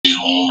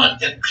home and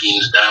get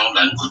pinned down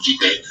and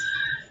kujite.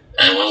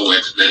 And when we were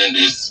explaining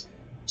this,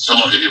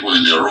 some of the people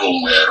in the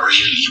room were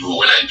real Igbo.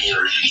 When I mean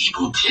real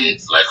Igbo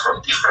kids, like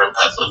from different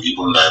parts of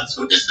Igbo land.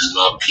 So this is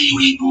not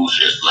pee-wee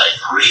bullshit, like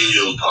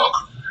real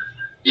talk.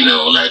 You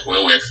know, like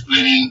when we're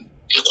explaining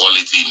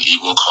equality in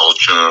Igbo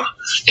culture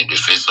in the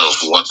face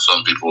of what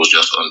some people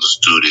just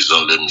understood is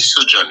only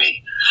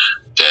misogyny,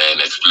 then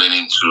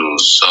explaining to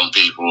some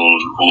people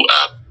who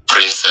are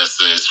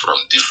princesses from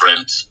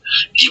different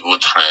Igbo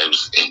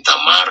tribes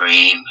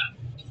intermarrying,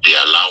 the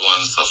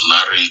allowance of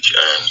marriage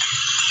and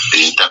the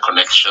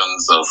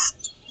interconnections of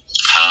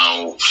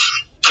how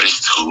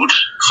priesthood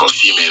for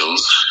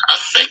females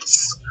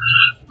affects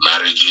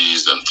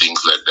marriages and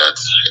things like that,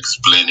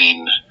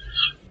 explaining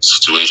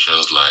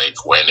situations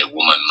like when a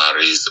woman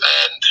marries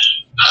and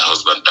her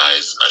husband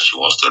dies and she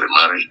wants to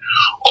remarry,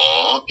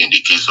 or in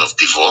the case of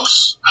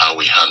divorce, how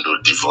we handle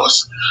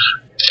divorce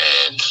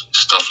and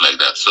stuff like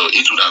that. So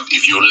it would have,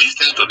 if you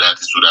listen to that,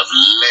 it would have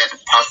led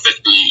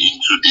perfectly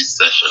into this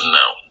session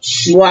now.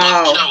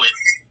 Wow.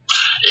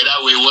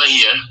 Either way, we're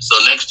here. So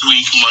next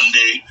week,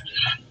 Monday,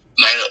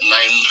 9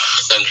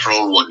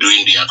 Central, we're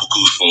doing the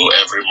Akuku for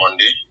every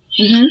Monday.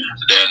 Mm-hmm.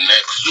 Then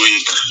next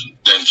week,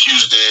 then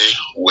Tuesday,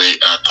 we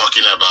are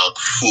talking about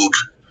food.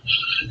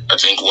 I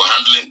think we're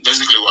handling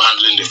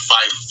the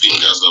 5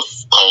 fingers of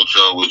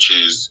culture, which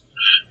is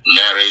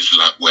marriage,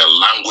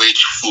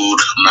 language, food,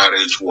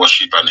 marriage,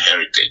 worship, and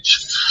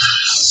heritage.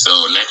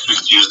 So next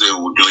week, Tuesday,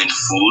 we're doing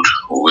food.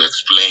 We'll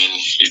explain.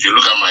 If you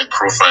look at my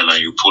profile and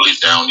you pull it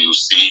down, you'll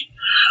see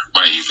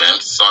my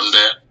event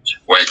Sunday.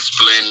 We're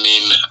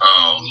explaining,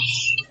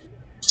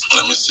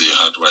 let me see,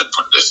 how do I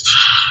put this?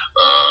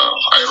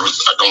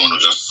 I don't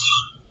want to just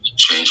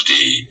change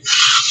the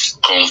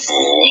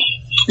convo,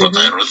 but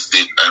I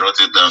wrote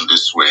it down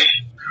this way.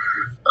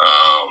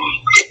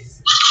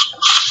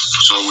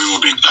 So we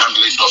will be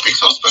handling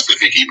topics on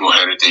specific Igbo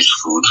heritage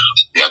food,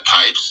 their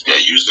types, their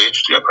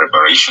usage, their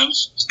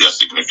preparations, their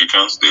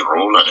significance, the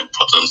role and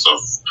importance of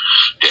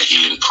their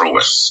healing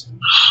prowess.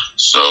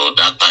 So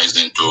that ties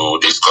into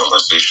this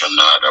conversation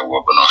now that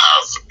we're going to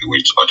have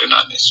with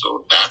Ordinary.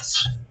 So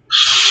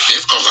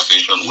this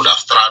conversation would have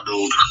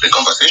straddled the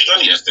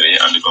conversation yesterday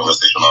and the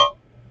conversation on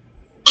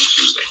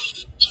Tuesday.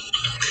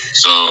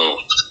 So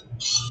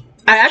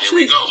I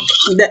actually,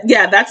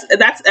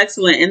 that's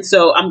excellent, and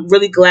so I'm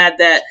really glad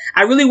that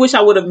I really wish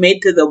I would have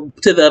made to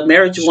the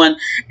marriage one.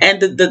 And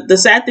the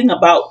sad thing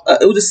about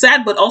it was a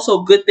sad but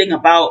also good thing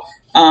about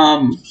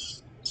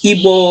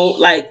Igbo,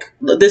 like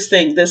this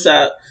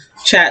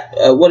chat.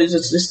 What is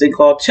this thing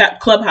called? Chat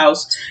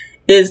Clubhouse.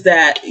 Is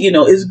that,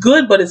 is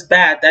good, but it's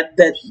bad that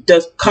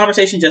the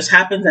conversation just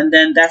happens and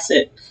then that's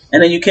it.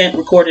 And then you can't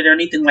record it or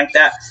anything like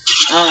that.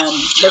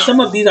 But some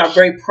of these are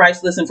very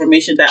priceless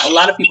information that a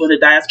lot of people in the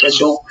diaspora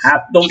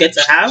don't get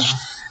to have.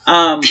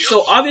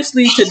 So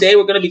obviously today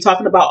we're going to be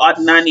talking about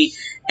Ordinary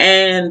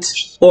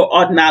or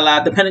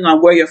Ordinala, depending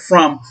on where you're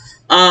from.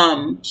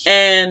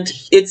 And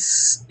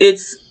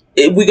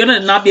we're going to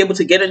not be able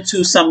to get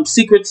into some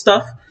secret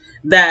stuff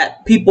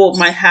that people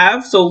might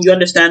have. So you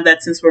understand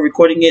that since we're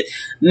recording it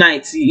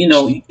nights,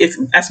 if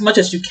as much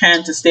as you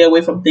can to stay away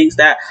from things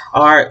that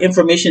are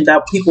information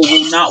that people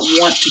will not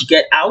want to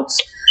get out.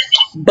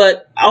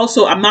 But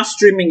also I'm not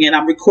streaming it,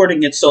 I'm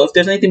recording it. So if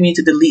there's anything we need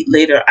to delete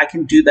later, I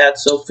can do that.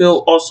 So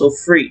feel also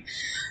free.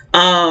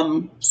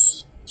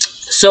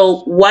 So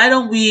why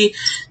don't we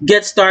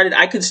get started?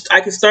 I could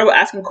start with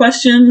asking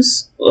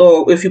questions,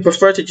 or if you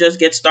prefer to just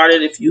get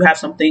started, if you have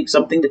something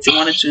that you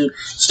wanted to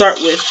start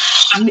with.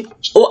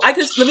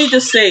 Let me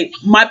just say,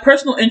 my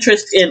personal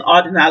interest in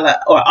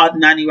Ordinala or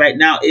Ordinani right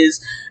now is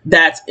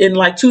that in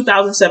like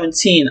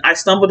 2017, I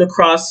stumbled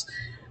across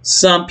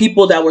some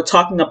people that were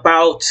talking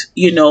about,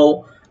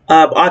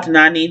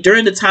 Ordinani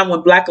during the time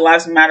when Black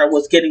Lives Matter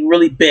was getting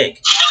really big,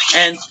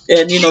 and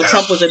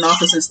Trump was in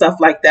office and stuff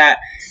like that.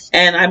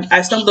 And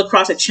I stumbled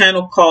across a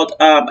channel called,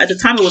 at the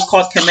time it was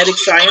called Kemetic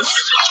Science.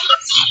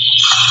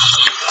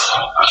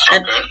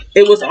 And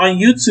it was on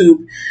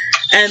YouTube.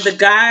 And the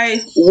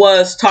guy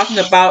was talking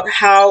about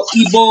how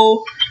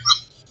Igbo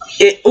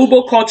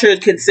culture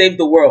can save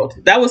the world.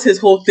 That was his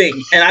whole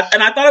thing. And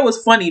I thought it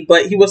was funny,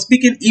 but he was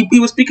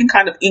speaking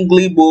kind of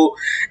Igbo.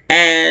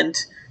 And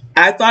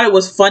I thought it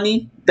was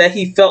funny that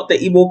he felt that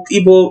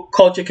Igbo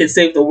culture can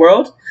save the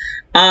world.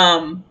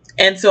 And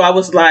so I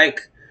was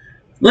like,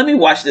 let me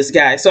watch this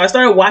guy. So I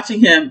started watching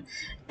him,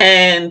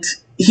 and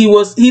he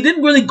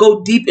didn't really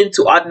go deep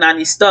into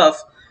Ordinani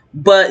stuff,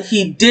 but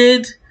he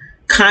did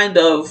kind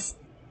of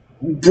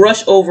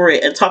brush over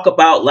it and talk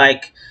about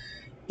like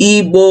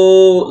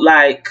Igbo,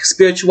 like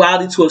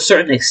spirituality to a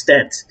certain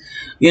extent.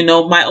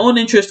 My own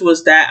interest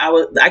was that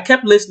I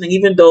kept listening,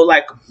 even though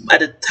like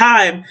at the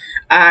time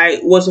I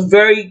was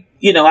very,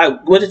 I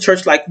went to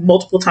church like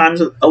multiple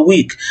times a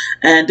week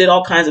and did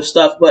all kinds of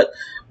stuff. But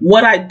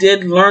what I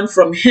did learn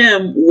from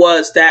him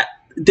was that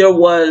there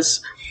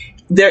is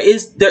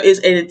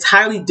an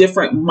entirely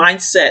different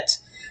mindset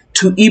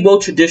to Igbo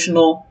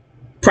traditional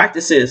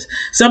practices.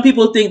 Some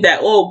people think that,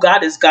 oh,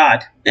 God is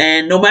God,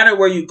 and no matter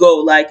where you go,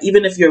 like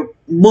even if you're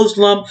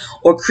Muslim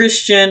or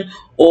Christian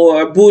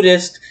or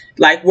Buddhist,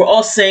 like we're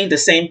all saying the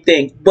same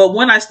thing. But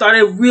when I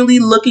started really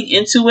looking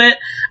into it,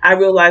 I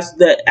realized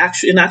that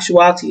in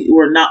actuality,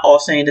 we're not all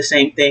saying the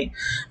same thing.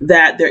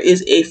 That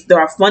there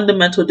are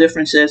fundamental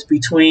differences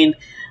between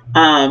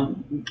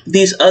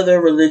these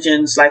other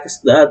religions, like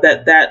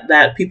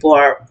that people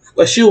are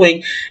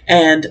eschewing,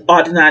 and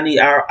Adonani,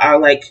 are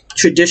like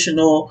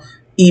traditional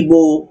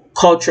Igbo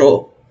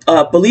cultural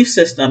belief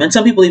system. And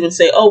some people even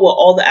say, oh, well,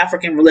 all the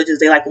African religions,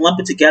 they like lump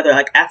it together,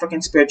 like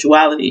African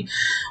spirituality.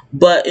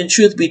 But in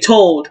truth be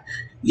told,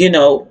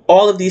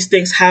 all of these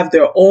things have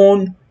their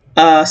own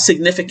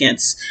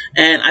significance.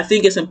 And I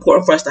think it's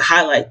important for us to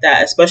highlight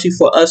that, especially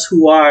for us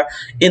who are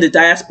in the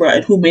diaspora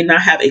and who may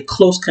not have a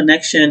close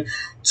connection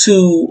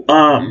to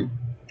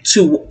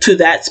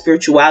that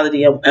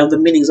spirituality and the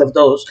meanings of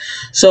those.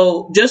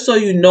 So just so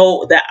you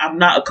know that I'm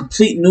not a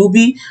complete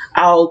newbie,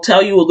 I'll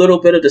tell you a little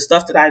bit of the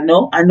stuff that I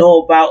know. I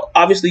know about,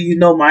 obviously,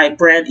 my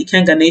brand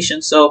Ikenga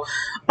Nation. So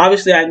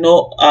obviously I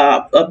know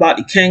about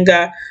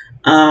Ikenga,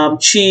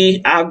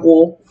 Chi,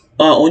 Agwo,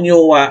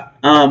 Onyowa,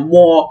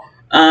 Mo.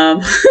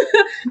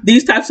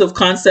 These types of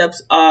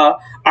concepts are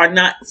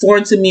not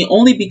foreign to me,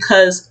 only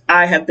because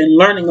I have been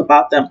learning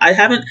about them. I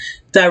haven't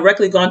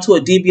directly gone to a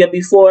Dibia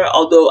before,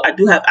 although I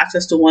do have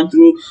access to one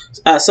through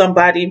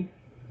somebody.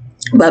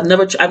 But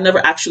I've never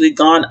actually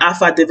gone.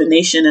 Afa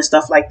divination and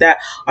stuff like that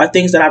are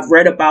things that I've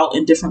read about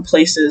in different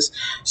places.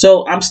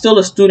 So I'm still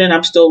a student.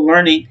 I'm still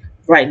learning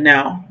right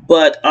now,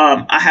 but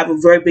I have a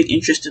very big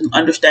interest in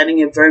understanding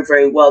it very,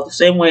 very well. The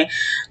same way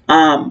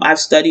I've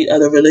studied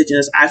other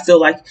religions, I feel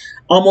like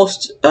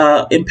almost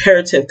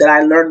imperative that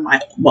I learn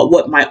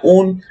what my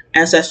own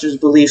ancestors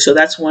believe. So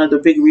that's one of the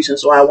big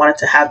reasons why I wanted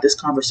to have this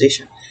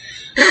conversation.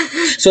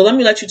 So let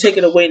me let you take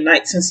it away,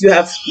 Knight, since you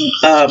have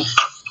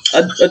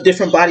a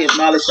different body of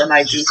knowledge than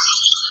I do.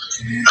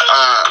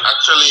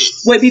 Actually,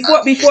 wait,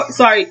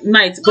 sorry,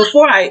 Knight,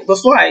 before I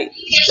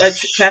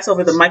pass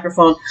over the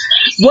microphone,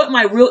 what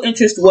my real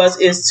interest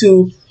is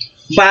to,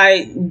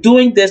 by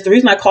doing this, the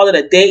reason I call it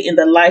a day in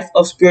the life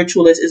of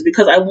spiritualists is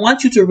because I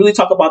want you to really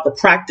talk about the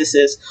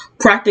practices,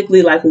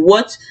 practically, like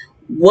what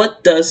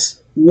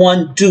does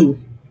one do?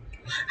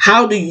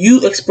 How do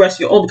you express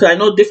your own? Because I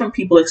know different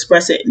people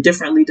express it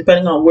differently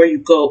depending on where you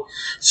go.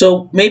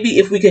 So maybe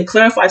if we can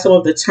clarify some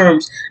of the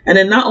terms, and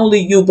then not only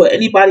you, but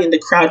anybody in the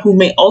crowd who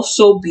may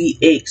also be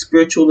a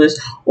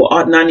spiritualist or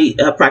Adnani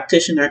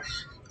practitioner,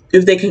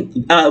 if they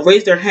can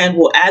raise their hand,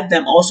 we'll add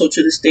them also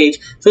to the stage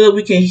so that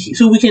we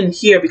can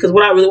hear. Because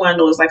what I really want to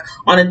know is, like,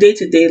 on a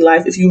day-to-day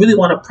life, if you really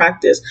want to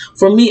practice,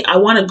 for me, I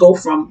want to go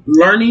from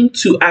learning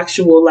to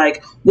actual,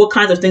 like, what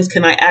kinds of things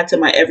can I add to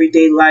my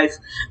everyday life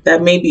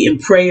that may be in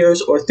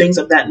prayers or things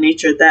of that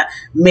nature that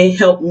may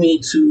help me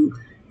to,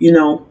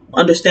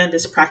 understand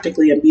this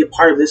practically and be a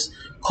part of this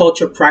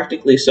culture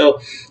practically.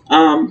 So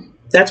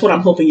that's what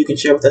I'm hoping you can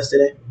share with us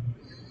today.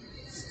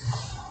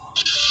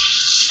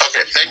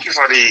 Okay, thank you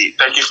for the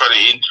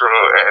intro.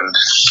 And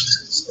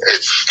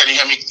can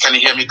you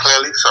hear me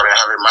clearly? Sorry, I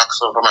have a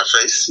mask over my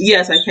face.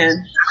 Yes, I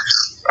can.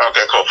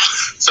 Okay, cool.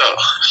 So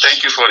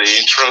thank you for the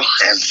intro,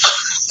 and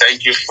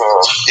thank you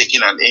for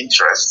taking an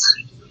interest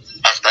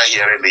after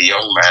hearing the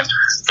young man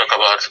talk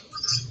about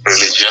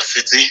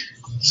religiosity.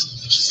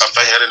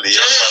 After hearing the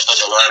young man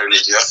talk about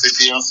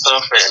religiosity and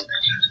stuff, and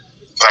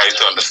trying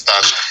to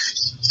understand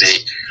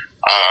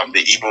the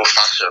Igbo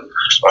fashion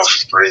of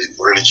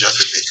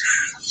religiosity.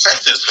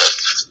 First things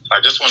first,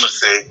 I just want to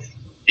say,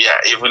 yeah,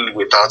 even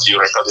without you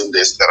recording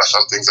this, there are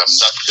some things I'm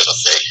not going to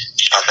say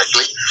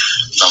perfectly.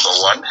 Number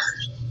one,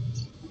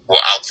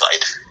 we're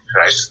outside,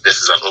 right? This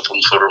is an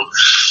open forum.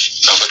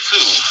 Number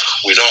two,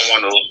 we don't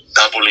want to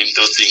dabble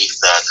into things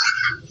that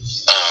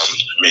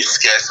may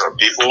scare some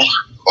people,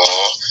 or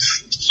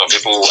some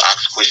people will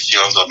ask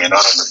questions or may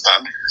not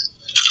understand.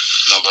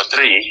 Number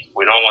three,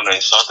 we don't want to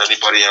insult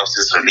anybody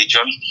else's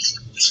religion,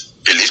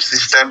 belief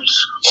systems,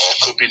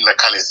 or coping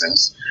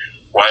mechanisms.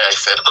 Why I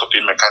said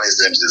coping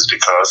mechanisms is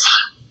because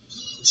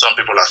some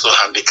people are so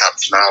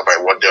handicapped now by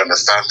what they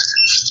understand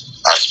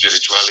as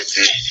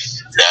spirituality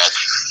that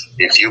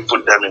if you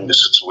put them in the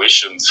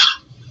situations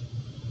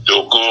to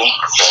go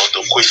or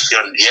to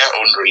question their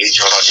own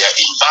religion or their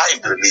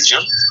imbibed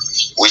religion,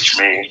 which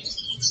may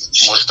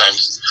most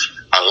times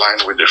align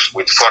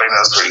with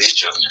foreigners'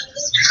 religion,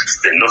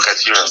 they look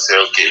at you and say,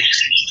 okay,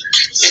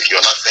 if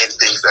you're not saying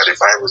things that the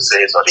Bible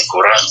says or the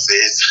Quran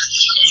says,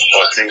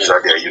 or things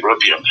that they are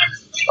European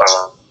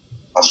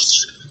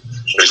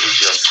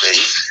religion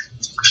says,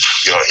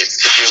 it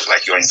feels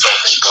like you're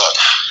insulting God,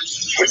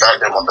 without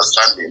them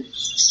understanding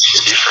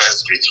the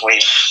difference between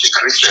the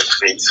Christian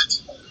faith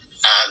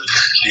and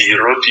the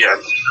European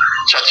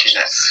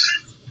churchiness.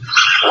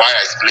 Why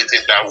I split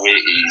it that way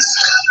is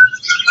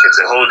it's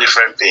a whole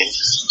different thing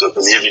to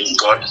believe in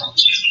God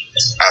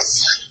as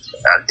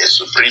a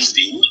supreme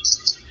being,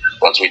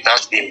 but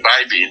without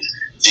imbibing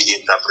the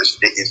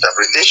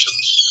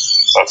interpretations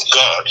of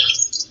God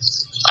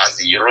as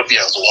the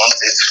Europeans want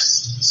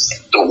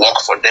it to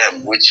work for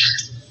them, which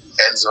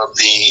ends up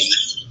being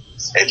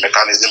a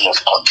mechanism of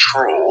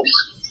control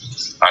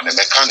and a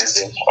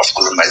mechanism of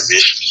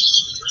colonization.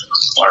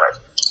 All right.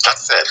 That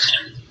said,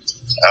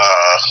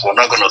 we're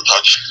not going to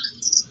touch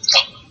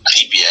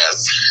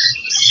DBS,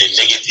 the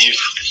negative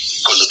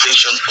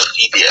connotation for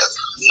DBS,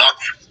 not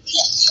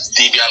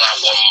Dibiana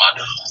one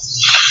mother,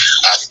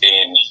 as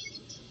in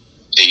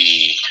the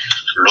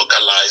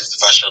localized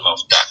version of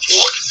that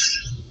word.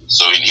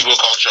 So in Igbo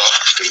culture,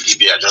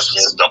 Dibia just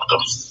means doctor,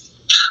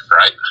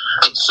 right?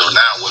 So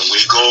now when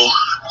we go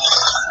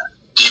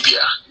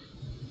Dibia,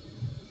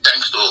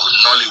 thanks to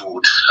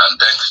Nollywood and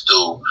thanks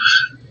to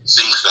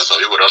things that some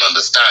people don't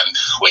understand,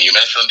 when you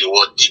mention the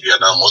word Dibia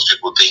now, most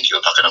people think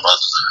you're talking about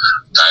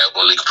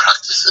diabolic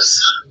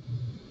practices.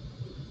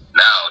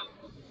 Now,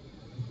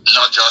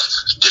 not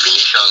just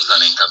divinations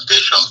and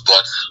incantations,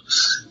 but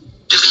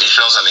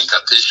divinations and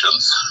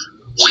incantations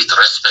with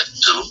respect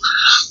to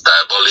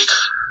diabolic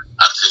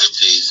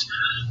activities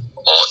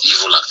or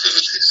evil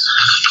activities.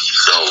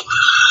 So,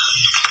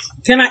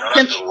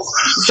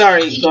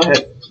 sorry, go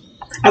ahead.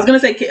 I was going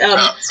to say,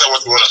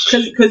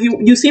 because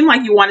you seem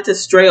like you wanted to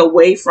stray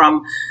away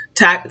from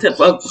talking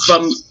about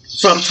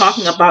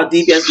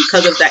DBS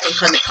because of that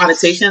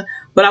connotation.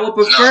 But I would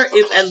prefer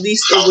if at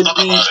least it would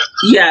be,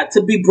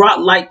 to be brought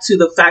light to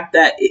the fact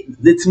that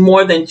it's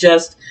more than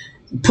just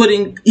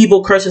putting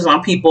evil curses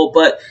on people.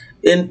 But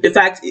in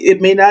fact, it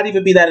may not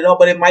even be that at all.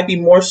 But it might be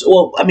more.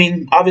 Well, I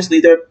mean, obviously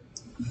there are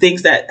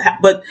things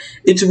but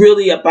it's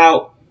really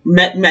about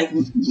there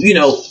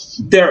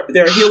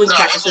are healing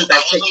practices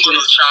that take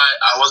place.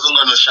 I wasn't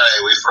going to shy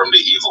away from the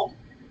evil.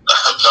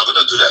 I'm not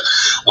going to do that.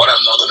 What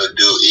I'm not going to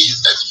do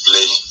is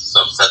explain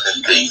some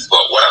certain things,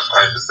 but what I'm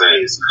trying to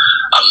say is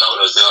I'm not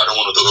going to say I don't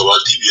want to talk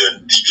about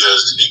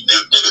DBS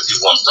negative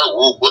ones. So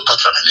we'll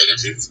touch on the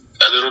negative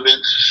a little bit.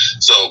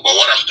 So, but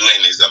what I'm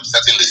doing is I'm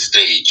setting the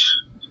stage.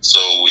 So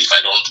if I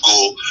don't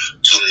go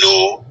too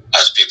low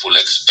as people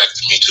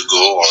expect me to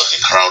go, or the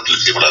crowd, the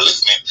people are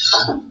listening,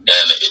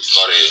 then it's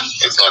not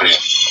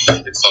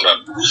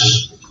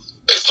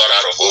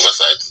out of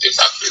oversight. It's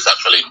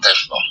actually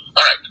intentional.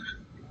 All right.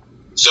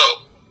 So,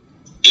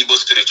 Igbo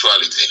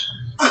spirituality,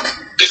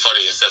 before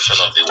the inception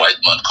of the white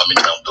man coming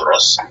down to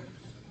us,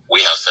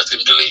 we have certain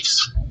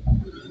beliefs.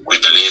 We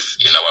believe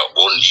in our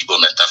own Igbo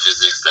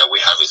metaphysics that we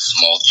have a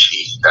small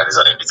chi, that is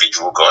an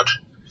individual God,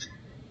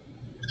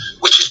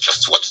 which is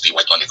just what the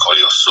white man they call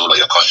your soul or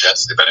your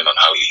conscience, depending on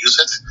how you use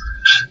it,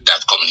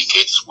 that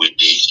communicates with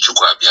the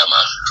Chukwu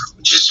Abiyama,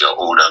 which is your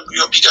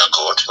bigger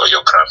God or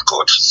your grand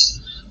God.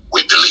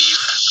 We believe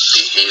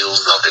the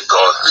hills of the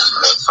gods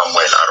is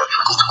somewhere in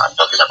Arochukwu. I'm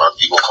talking about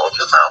Igbo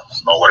culture now.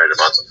 I'm not worried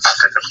about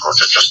African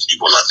culture, just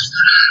Igbo land.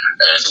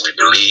 And we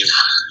believe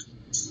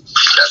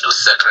that those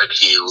sacred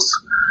hills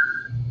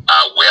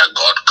are where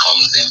God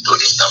comes in to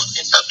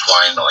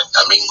intertwine or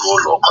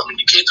intermingle or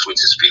communicate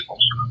with his people.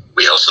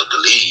 We also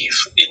believe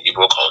in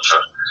Igbo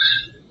culture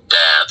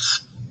that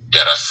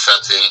there are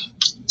certain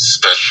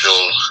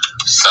special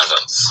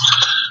servants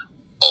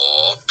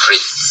or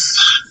priests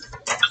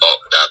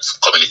that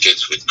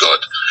communicates with God.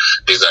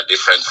 These are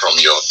different from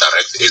your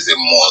direct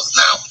Ezemos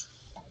now.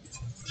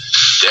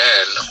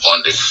 Then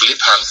on the flip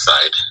hand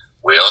side,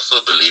 we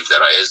also believe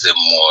there are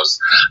Ezemos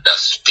that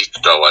speak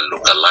to our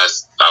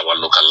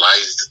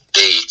localized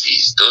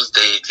deities. Those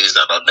deities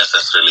are not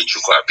necessarily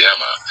Chukwu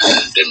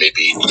Abiyama. They may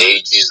be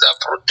deities that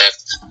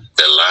protect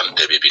the land.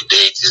 There may be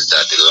deities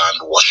that the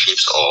land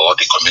worships or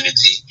the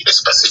community, a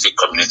specific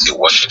community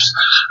worships,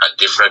 and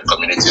different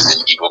communities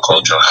in Igbo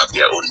culture have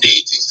their own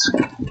deities.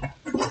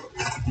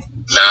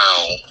 Now,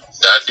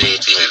 that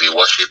deity may be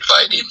worshipped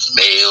by the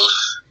male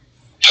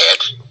head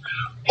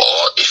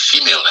or a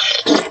female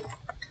head.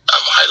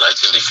 I'm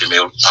highlighting the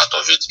female part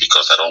of it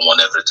because I don't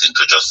want everything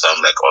to just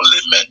sound like only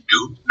men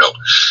do. No,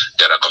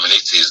 there are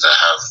communities that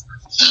have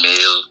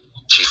male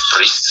chief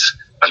priests,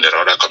 and there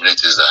are other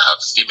communities that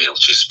have female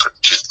chief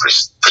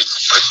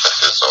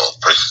priestesses or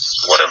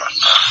priests, whatever.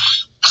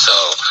 So,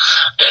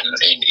 then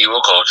in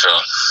Igbo culture,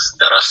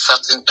 there are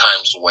certain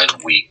times when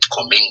we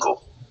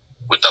commingle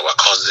with our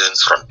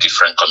cousins from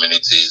different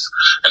communities,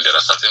 and there are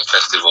certain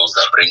festivals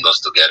that bring us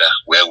together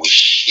where we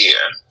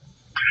share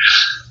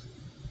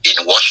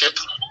in worship,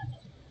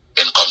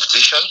 in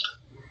competition,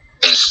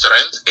 in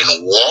strength,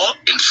 in war,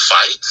 in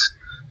fight,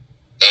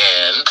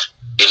 and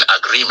in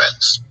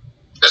agreement,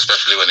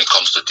 especially when it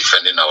comes to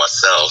defending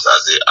ourselves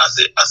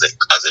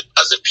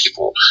as a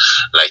people.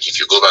 Like if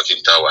you go back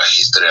into our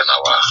history and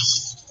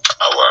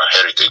our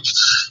heritage,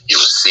 you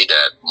will see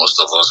that most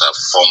of us have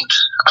formed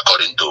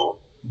according to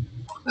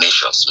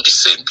nations, the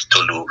same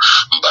Bitolu,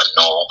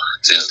 Mbano,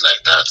 things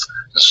like that,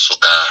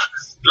 Nsuka,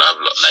 blah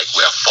blah. Like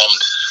we are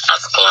formed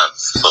as clans.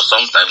 So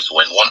sometimes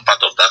when one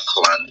part of that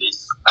clan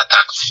is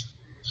attacked,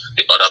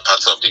 the other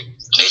parts of the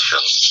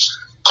nation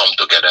come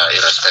together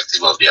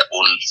irrespective of their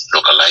own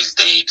localized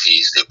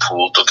deities. They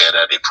pull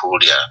together, they pull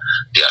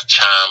their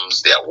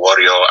charms, their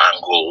warrior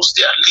angles,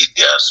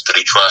 their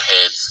spiritual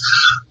heads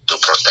to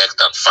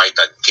protect and fight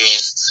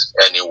against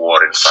any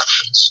warring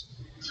factions.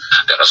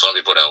 There are some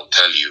people that will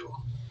tell you,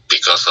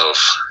 because of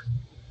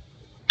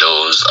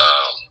those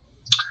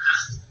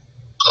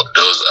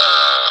those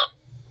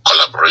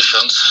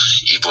collaborations,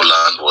 Igbo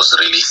land was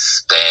really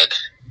spared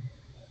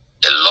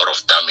a lot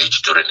of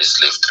damage during the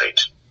slave trade.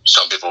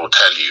 Some people will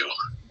tell you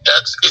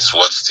that it's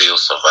what still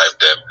survived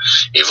them,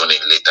 even in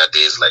later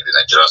days like the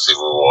Nigerian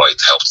Civil War.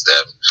 It helps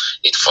them,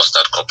 it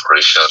fostered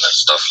cooperation and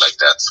stuff like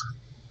that.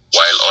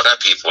 While other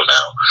people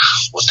now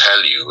will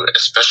tell you,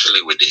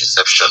 especially with the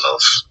inception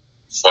of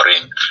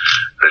foreign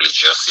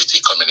religiosity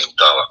coming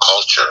into our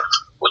culture,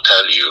 will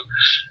tell you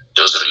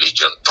those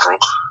religion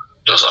broke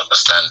those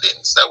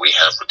understandings that we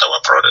have with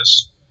our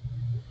brothers.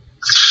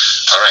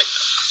 All right.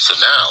 So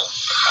now,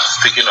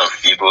 speaking of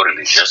Igbo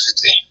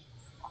religiosity,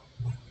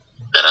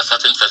 there are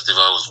certain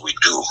festivals we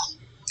do.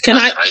 Can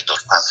I rite of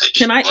passage.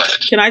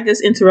 Can I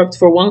just interrupt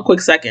for one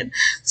quick second?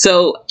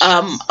 So,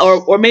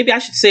 or maybe I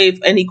should save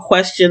any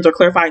questions or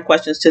clarifying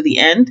questions to the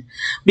end,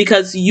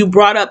 because you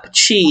brought up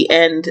chi,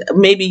 and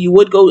maybe you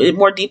would go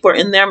more deeper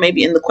in there,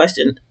 maybe in the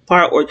question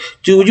part, or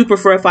would you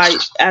prefer if I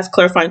ask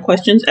clarifying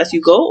questions as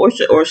you go, or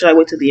should I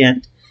wait to the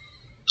end?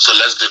 So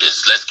let's do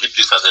this. Let's keep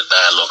this as a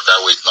dialogue.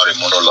 That way, it's not a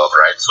monologue,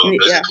 right? So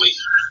basically,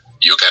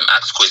 you can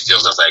ask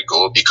questions as I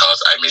go,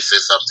 because I may say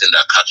something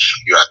that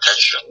catch your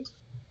attention.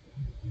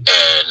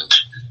 And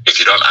if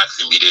you don't act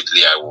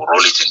immediately, I will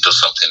roll it into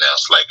something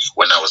else. Like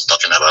when I was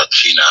talking about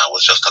China, I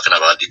was just talking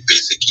about the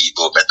basic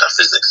Igbo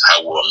metaphysics,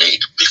 how we were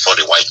made before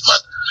the white man.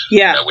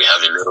 Yeah. That we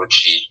have a little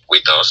chi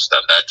with us,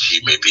 that chi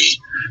may be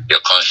your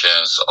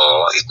conscience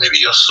or it may be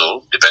your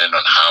soul, depending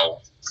on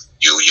how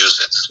you use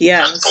it.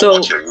 Yeah. And for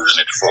what you're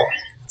using it for.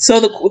 So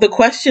the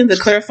question, the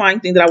clarifying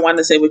thing that I wanted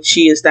to say with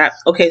chi is that,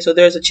 okay, so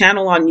there's a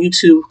channel on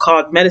YouTube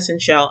called Medicine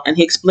Shell, and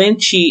he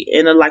explained chi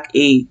in a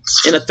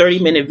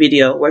 30-minute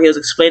video where he was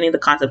explaining the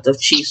concept of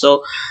chi.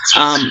 So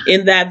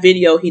in that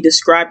video, he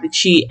described the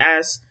chi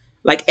as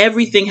like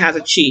everything has a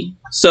chi.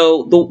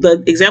 So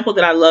the example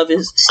that I love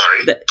is...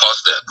 Sorry,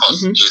 pause there.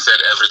 Pause. You said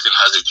everything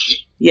has a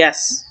chi?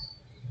 Yes.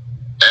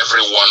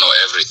 Everyone or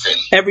everything?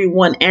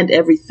 Everyone and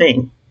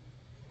everything.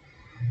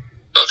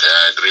 Okay,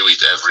 I agree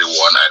with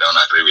everyone. I don't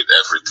agree with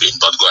everything,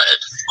 but go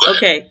ahead.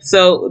 Okay,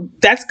 so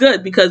that's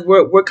good because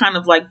we're kind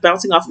of like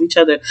bouncing off of each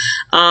other.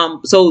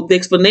 So the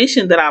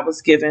explanation that I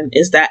was given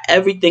is that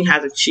everything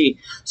has a chi.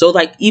 So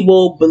like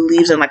Igbo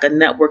believes in like a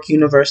network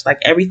universe, like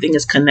everything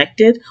is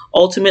connected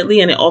ultimately,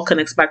 and it all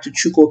connects back to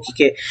Chukwu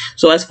Okike.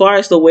 So as far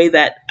as the way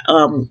that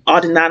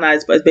Ọdịnala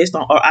is based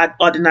on, or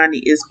Ọdịnala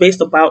is based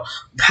about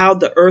how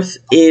the earth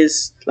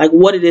is, like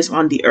what it is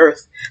on the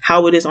earth,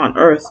 how it is on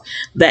earth,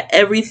 that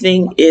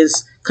everything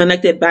is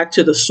connected back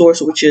to the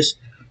source, which is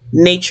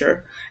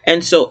nature.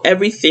 And so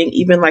everything,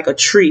 even like a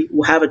tree,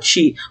 will have a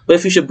chi. But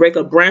if you should break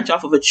a branch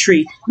off of a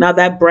tree, now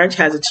that branch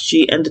has its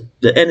chi, and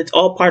it's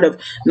all part of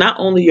not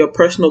only your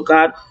personal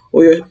God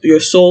or your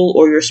soul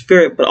or your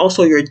spirit, but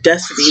also your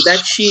destiny. That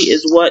chi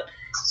is what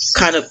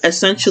kind of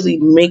essentially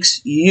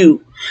makes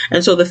you.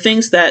 And so the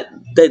things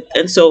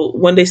and so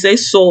when they say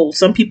soul,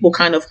 some people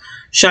kind of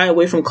shy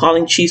away from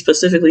calling chi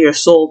specifically your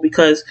soul,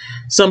 because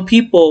some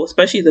people,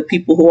 especially the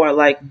people who are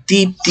like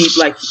deep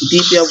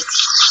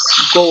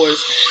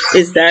goers,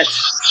 is that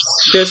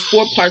there's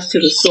 4 parts to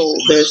the soul.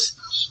 There's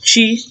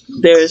chi,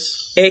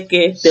 there's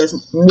eke, there's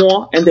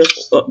mo, and then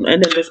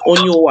there's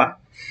onyowa.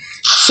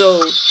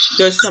 So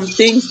there's some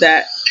things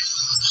that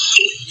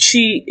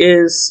chi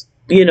is,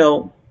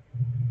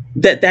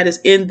 that is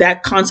in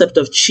that concept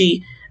of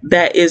chi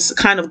that is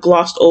kind of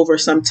glossed over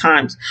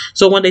sometimes.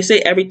 So when they say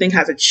everything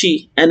has a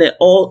chi, and that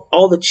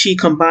all the chi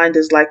combined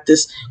is like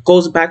this,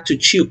 goes back to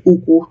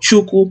Chukwu, or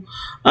Chukwu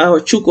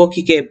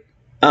Okike,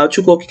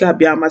 Chukwu Okike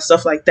Abiyama,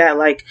 stuff like that.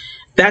 Like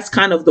that's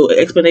kind of the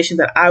explanation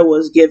that I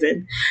was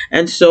given.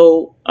 And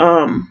so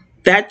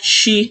that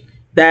chi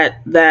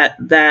that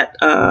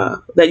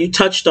you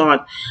touched on,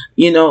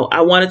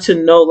 I wanted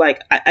to know,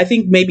 like I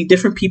think maybe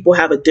different people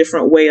have a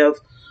different way of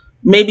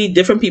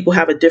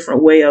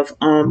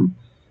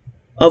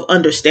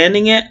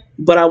understanding it,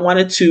 but I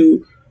wanted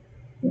to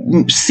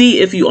see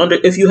if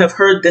you have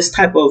heard this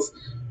type of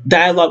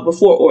dialogue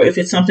before, or if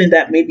it's something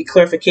that maybe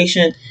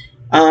clarification,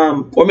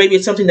 or maybe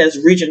it's something that's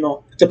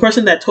regional. The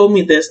person that told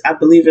me this, I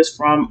believe, is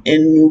from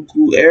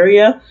Enugu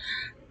area.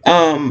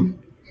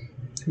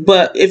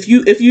 But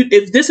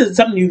if this is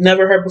something you've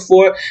never heard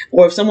before,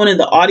 or if someone in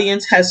the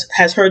audience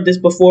has heard this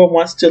before,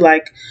 wants to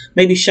like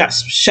maybe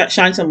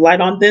shine some light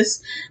on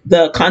this,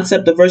 the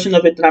concept, the version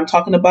of it that I'm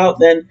talking about,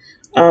 then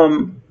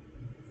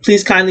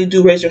please kindly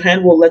do raise your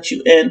hand. We'll let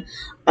you in.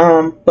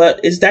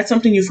 But is that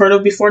something you've heard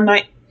of before,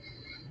 Knight?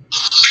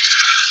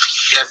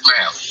 Yes,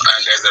 ma'am.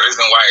 And there's a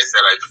reason why I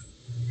said I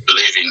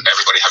believe in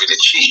everybody having a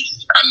chi,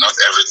 and not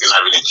everything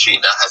having a chi.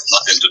 That has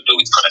nothing to do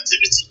with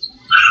connectivity.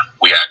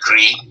 We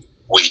agree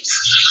with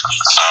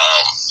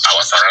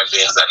our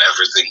surroundings and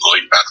everything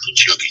going back to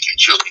Chiokike.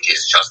 Chiokike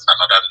is just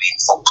another name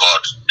for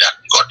God,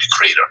 God the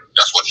Creator.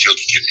 That's what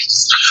Chiokike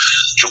means.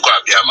 Chukwu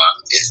Abiyama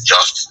is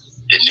just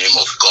the name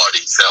of God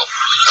itself,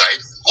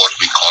 right? What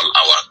we call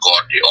our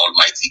God, the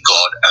Almighty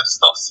God and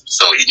stuff.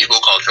 So in Igbo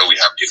culture, we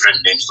have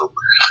different names to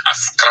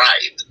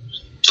ascribe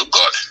to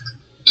God.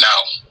 Now,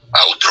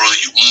 I will throw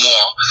you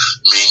more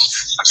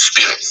means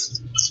spirit.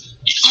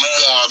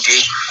 Muoge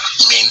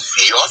means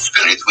your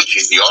spirit, which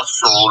is your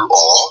soul,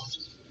 or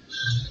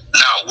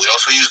now we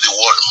also use the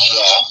word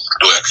Muo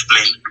to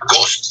explain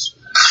ghosts.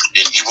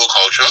 In Igbo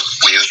culture,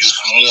 we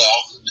use Muo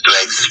to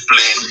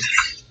explain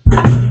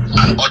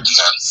an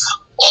ordinance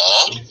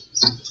or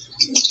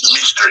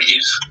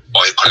mysteries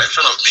or a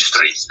collection of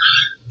mysteries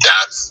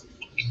that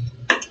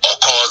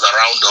occurs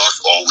around us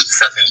or with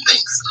certain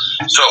things.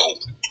 So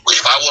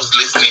if I was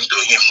listening to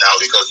him now,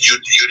 because you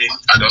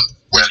didn't,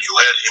 you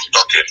heard him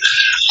talking,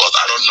 but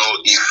I don't know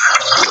if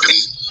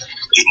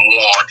the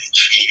more the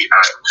chi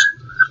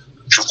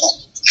and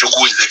chuku.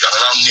 Chuku is a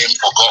Garam name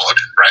for God,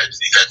 right?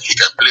 He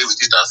can play with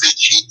it and say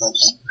chi,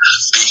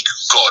 big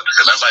God.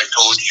 Remember I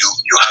told you,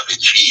 you have a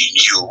chi in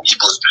you.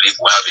 Igbos believe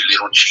we have a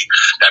little chi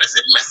that is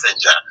a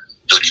messenger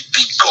to the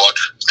big God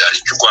that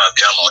is Chukwu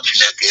Abiyama or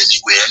Chineke,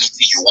 anyway,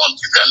 anything you want,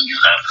 you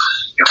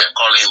can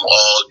call him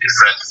all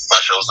different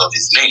versions of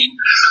his name.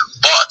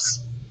 But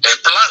a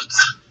plant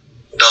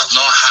does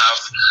not have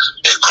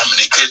a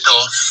communicator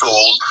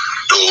soul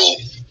to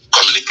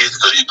communicate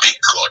to the big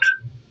God.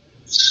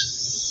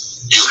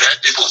 You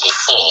heard people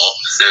before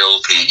say,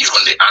 okay,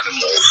 even the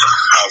animals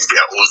have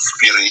their own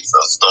spirits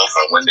and stuff,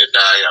 and when they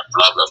die and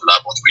blah blah blah,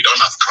 but we don't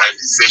ascribe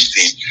the same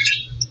thing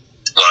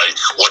like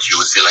what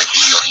you would see like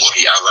in your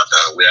movie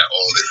Avatar, where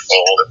all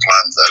the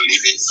plants are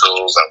living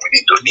souls and we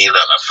need to kneel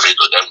and pray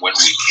to them when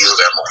we kill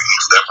them or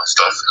eat them and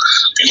stuff.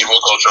 In Igbo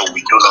culture,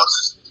 we do not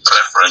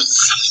reference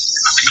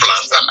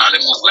plants and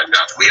animals like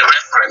that. We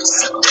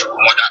reference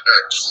Mother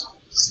Earth.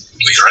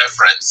 We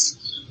reference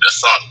the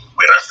sun.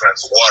 We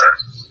reference water.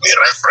 We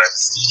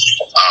reference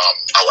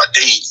our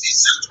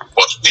deities,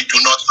 but we do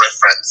not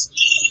reference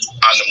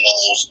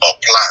animals or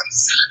plants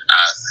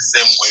as the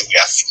same way we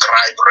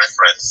ascribe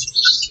reference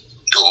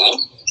to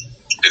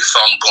the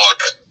sun god,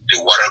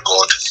 the water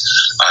god,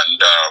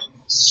 and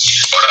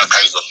other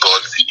kinds of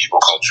gods in Igbo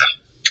culture.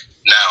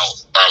 Now,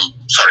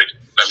 sorry,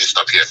 let me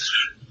stop here.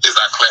 Is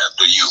that clear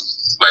to you,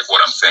 like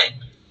what I'm saying,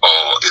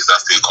 or is that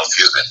still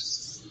confusing?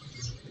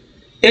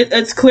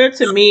 It's clear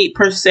to me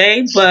per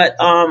se, but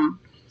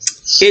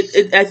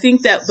I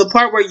think that the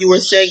part where you were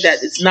saying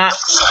that it's not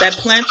that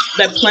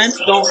plants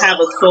don't have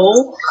a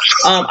soul,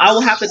 I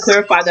will have to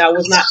clarify that I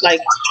was not like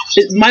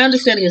my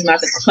understanding is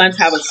not that plants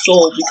have a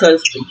soul,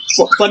 because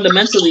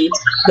fundamentally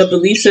the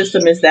belief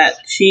system is that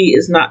chi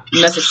is not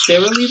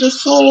necessarily the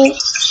soul,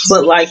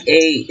 but like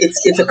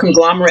it's a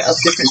conglomerate of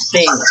different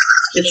things.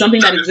 It's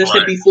something that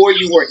existed before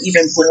you were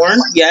even born,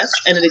 yes,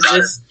 and it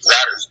exists.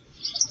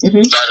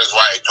 That is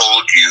why I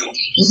told you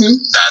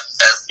that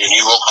in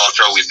Igbo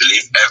culture we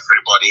believe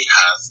everybody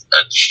has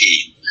a chi,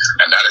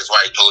 and that is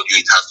why I told you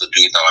it has to do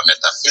with our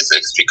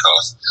metaphysics,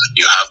 because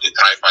you have the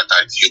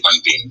tripartite human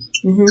being,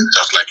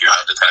 just like you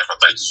have the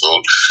tripartite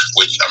soul,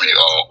 which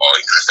or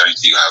in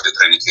Christianity you have the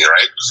Trinity,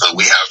 right? So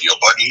we have your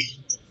body,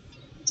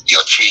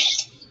 your chi,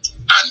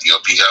 and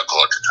your bigger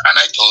God. And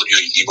I told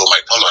you in Igbo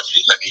mythology,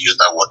 let me use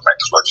that word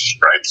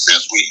mythology, right?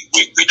 Since we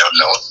don't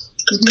know.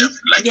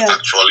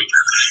 Actually,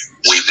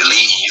 we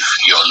believe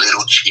your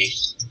little chi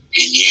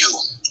in you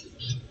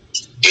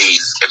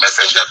is a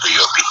messenger to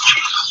your big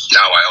chi.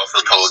 Now, I also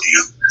told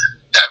you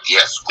that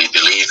yes, we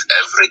believe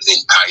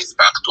everything ties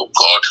back to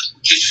God,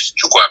 which is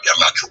Chukwu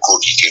Abiyama, Chukwu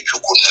Okike,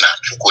 Chukwu Nna,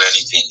 Chukwu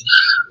anything.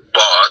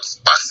 But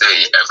per se,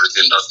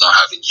 everything does not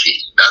have a chi.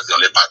 That's the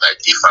only part I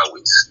differ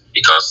with,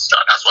 because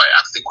that's why I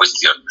asked the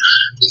question: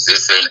 is it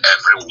saying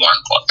everyone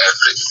or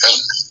everything?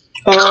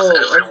 Because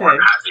everyone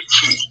has a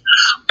chi.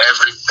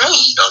 Everything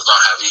does not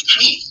have a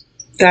chi.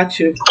 Got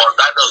you. But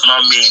that does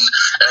not mean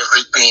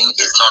everything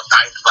is not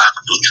tied back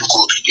to Chukwu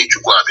Okike,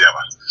 Chukwu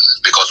Abiyama.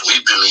 Because we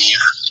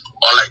believe,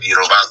 unlike the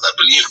Yorubas that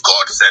believe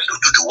God sent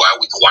Oduduwa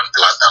with one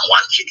plant and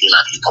one chicken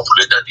and he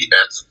populated the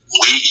earth,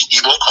 we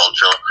in Igbo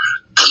culture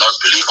do not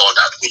believe all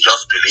that. We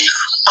just believe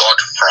God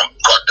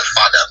the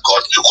Father,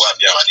 God Chukwu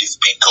Abiyama,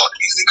 this big God,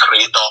 is the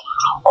creator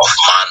of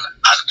man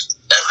and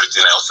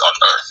everything else on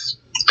earth.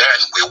 Then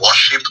we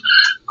worship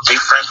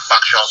different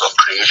factions of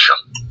creation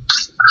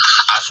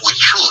as we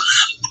choose.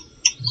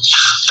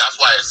 That's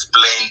why I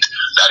explained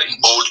that in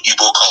old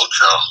Igbo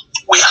culture,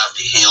 we have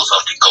the hills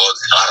of the gods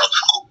in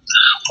Arachuku,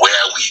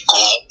 where we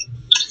go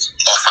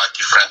offer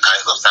different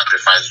kinds of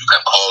sacrifice. You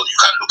can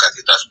look at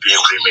it as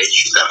pilgrimage,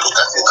 you can look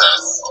at it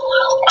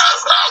as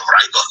a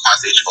rite of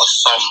passage for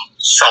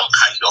some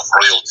kind of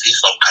royalty,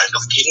 some kind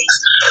of kings.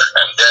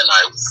 And then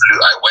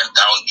I went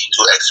down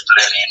into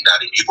explaining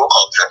that in Igbo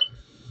culture,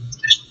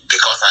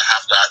 because I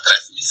have to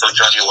address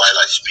misogyny while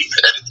I speak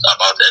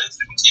about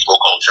anything with Igbo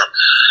culture,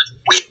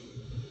 we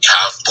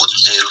have both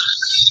male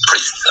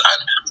priests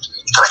and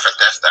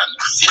prophetess and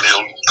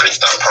female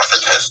priest and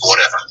prophetess,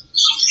 whatever.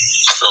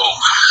 So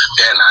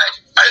then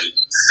I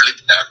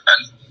flipped that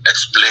and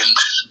explained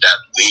that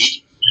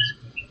we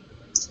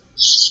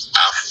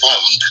are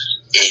formed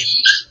in,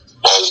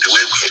 the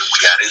way we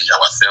arrange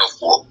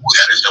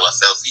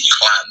ourselves in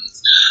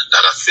clans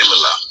that are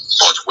similar,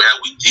 but where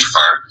we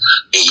differ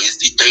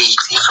is the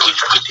deities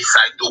which we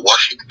decide to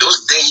worship. Those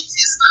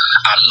deities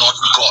are not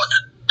God.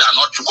 They are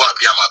not Chukwu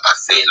Abiyama per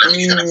se. say. Let me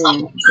give you an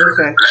example.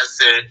 Okay.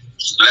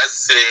 Let's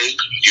say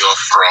you're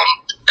from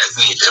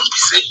Esni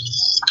Dempsey,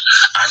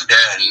 and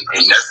then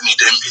in Esni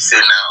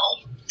Dempsey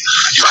now,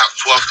 you have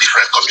 12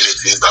 different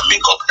communities that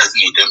make up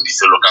Esni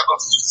Dempsey local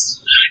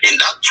governments. In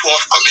that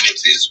 12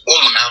 communities,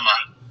 Umunama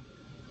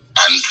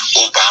and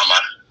Obama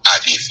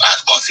are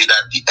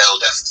considered the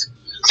eldest.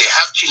 They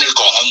have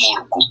Chineko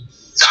Homoruku.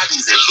 That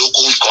is a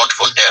local god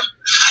for them.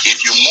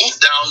 If you move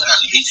down and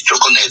hit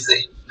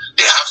Chokoneze,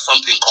 they have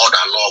something called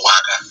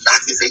Alowaga.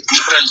 That is a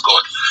different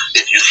god.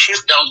 If you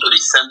shift down to the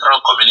central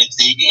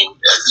community in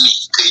Esni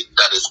State,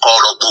 that is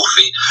called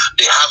Obofe,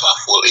 they have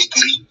Afo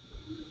Ekiri.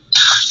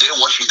 They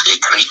worship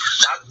Ekiri.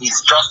 That is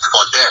just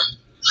for them.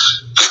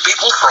 The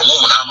people from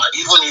Umunama,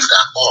 even if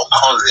they're all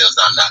cousins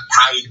and they're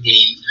tied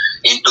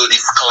into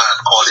this clan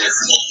called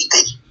Esni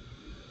Ite,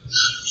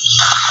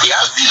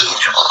 their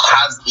village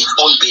has its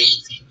own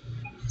deity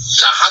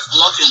that has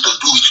nothing to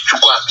do with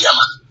Chukwu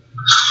Abiyama.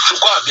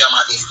 Chukwu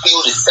Abiyama is still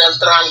the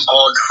central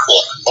god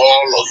for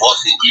all of us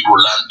in Igbo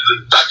land,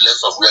 regardless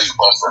of where you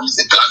come from.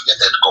 It's a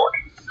blanketed god.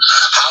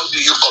 How do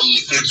you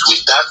communicate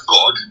with that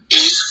God?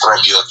 Is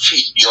from your chi,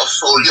 your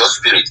soul, your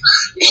spirit.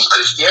 In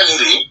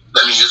Christianity,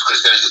 let me use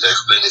Christianity to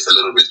explain this a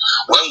little bit.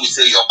 When we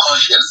say your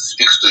conscience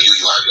speaks to you,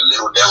 you have your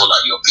little devil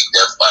and your big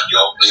devil and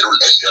your little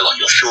angel on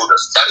your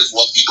shoulders. That is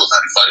what people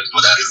are referring to.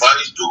 They're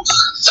referring to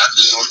that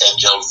little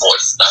angel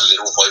voice, that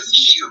little voice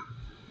in you.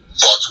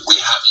 But we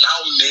have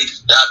now made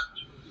that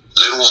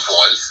little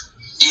voice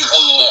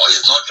even more.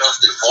 It's not just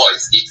a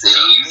voice, it's a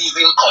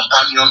living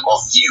companion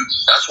of you.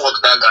 That's what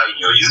that guy in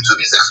your YouTube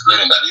is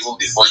explaining, that even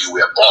before you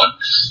were born,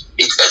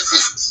 it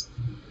exists.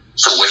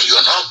 So when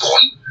you're not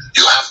born,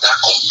 you have that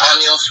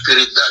companion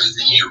spirit that is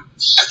in you.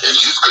 I can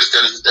use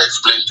Christianity to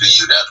explain to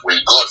you that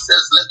when God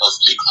says, let us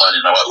make man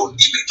in our own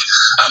image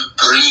and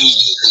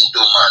breathe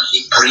into man,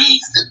 he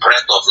breathes the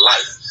breath of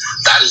life.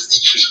 That is the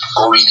chi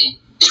going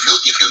in. If you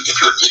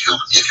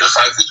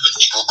side with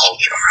Igbo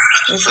culture.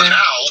 Okay. So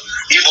now,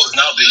 Igbos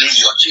now believe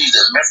your chi is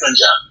a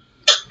messenger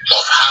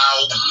of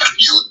how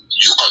you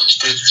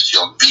communicate with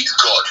your big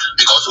God.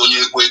 Because once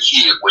you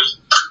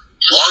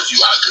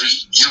agree,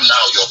 you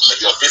now, your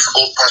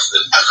physical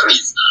person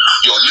agrees.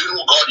 Your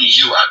little God in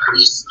you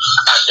agrees.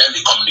 And then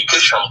the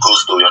communication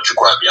goes to your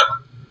Chukwu Abiyama.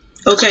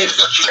 Okay.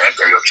 Your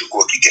Chineke, your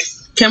Chukwu Okike.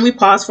 Can we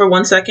pause for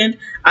 1 second?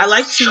 I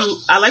like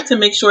to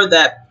make sure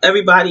that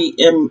everybody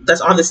that's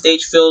on the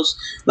stage feels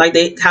like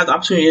they have the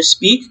opportunity to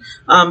speak.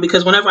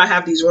 Because whenever I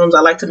have these rooms,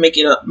 I like to make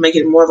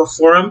it more of a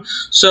forum.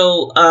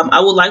 So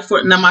I would like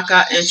for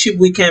Namaka and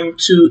Chibuikem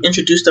to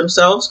introduce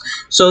themselves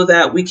so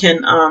that we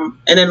can and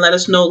then let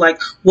us know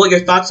like what your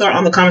thoughts are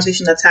on the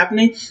conversation that's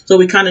happening, so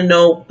we kind of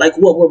know like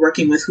what we're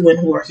working with, who and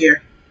who are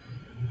here.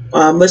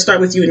 Let's start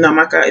with you,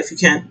 Namaka, if you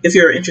can, if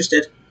you're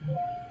interested.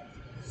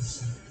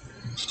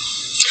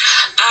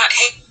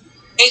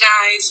 Hey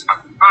guys,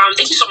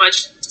 thank you so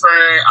much for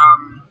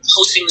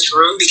hosting this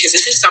room, because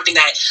this is something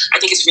that I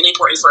think is really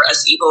important for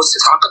us Igbos to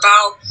talk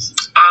about.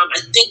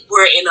 I think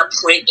we're in a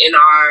point in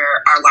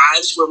our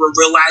lives where we're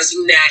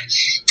realizing that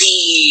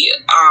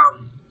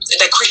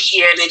that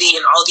Christianity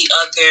and all the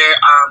other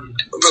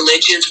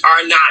religions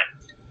are not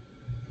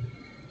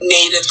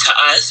native to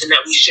us, and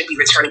that we should be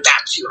returning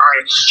back to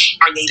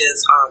our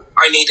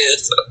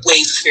native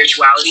ways of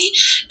spirituality.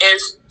 And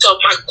so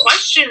my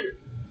question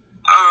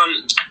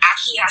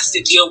actually has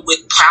to deal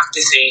with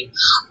practicing.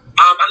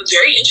 I'm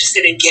very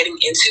interested in getting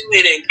into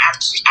it and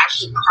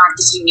actually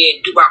practicing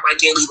it throughout my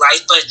daily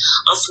life, but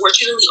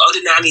unfortunately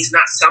Odinani is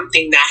not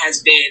something that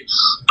has been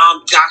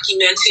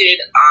documented,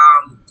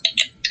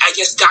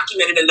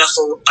 documented enough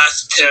for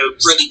us to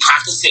really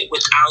practice it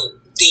without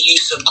the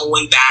use of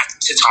going back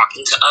to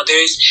talking to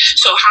others.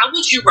 So how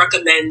would you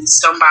recommend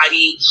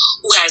somebody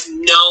who has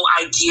no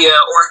idea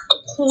or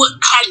who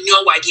had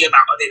no idea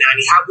about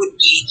Odinani, how would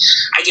we,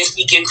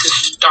 begin to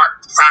start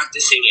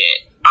practicing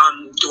it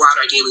throughout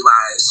our daily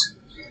lives?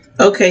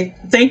 Okay,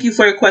 thank you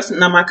for your question,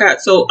 Namaka.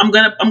 So I'm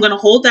gonna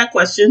hold that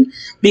question,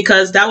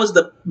 because that was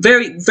the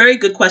very, very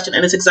good question,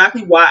 and it's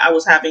exactly why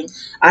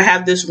I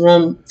have this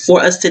room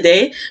for us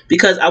today,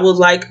 because I would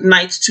like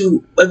Knights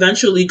to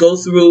eventually go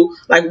through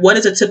like what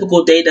is a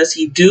typical day does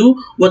he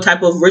do, what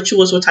type of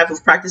rituals, what type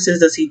of practices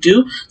does he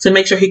do to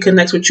make sure he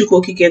connects with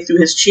Chukwu Okike through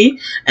his chi,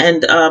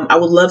 and I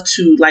would love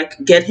to like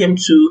get him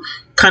to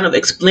kind of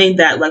explain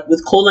that, like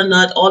with Kola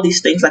Nut, all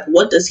these things, like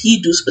what does he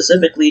do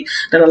specifically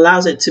that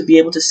allows it to be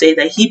able to say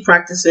that he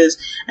practices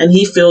and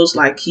he feels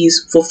like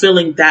he's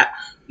fulfilling that,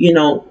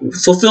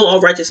 fulfill all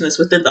righteousness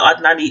within the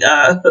Adnani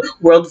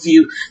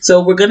worldview.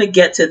 So we're going to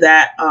get to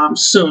that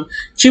soon.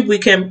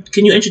 Chibuikem,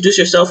 can you introduce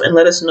yourself and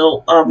let us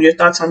know your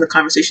thoughts on the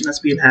conversation that's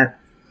being had?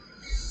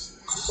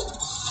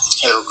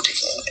 Hello, good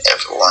evening,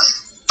 everyone.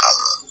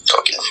 I'm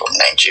talking from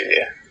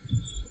Nigeria,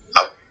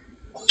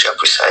 Abuja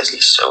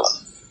precisely. So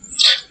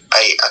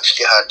I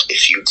actually had a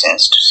few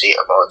things to say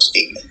about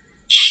the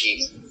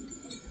Chi,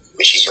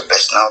 which is your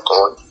personal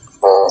God,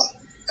 but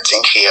I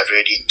think he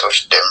already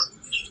touched them.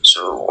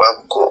 So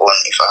while we go on,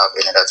 if I have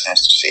any other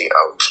things to say,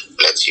 I'll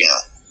let you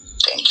know.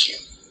 Thank you.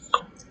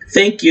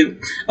 Thank you.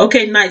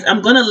 Okay, nice.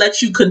 I'm gonna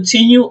let you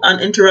continue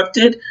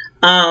uninterrupted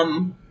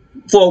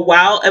for a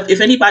while.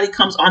 If anybody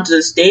comes onto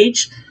the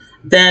stage,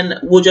 then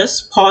we'll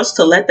just pause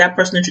to let that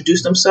person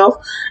introduce themselves,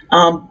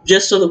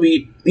 just so that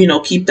we,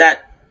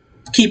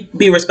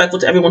 be respectful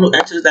to everyone who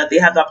enters, that they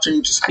have the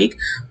opportunity to speak.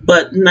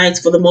 But Knights,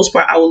 for the most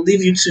part, I will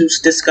leave you to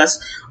discuss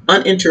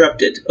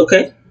uninterrupted.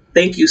 Okay?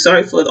 Thank you.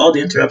 Sorry for all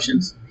the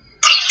interruptions.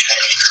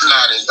 No,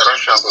 the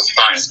interruptions was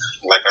fine.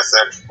 Like I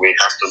said, we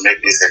have to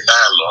make this a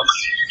dialogue.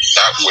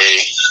 That way,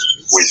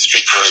 we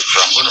speak for it.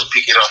 So I'm going to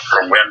pick it up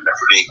from when the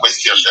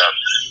question that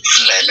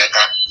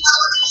Nemeka,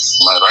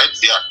 am I right?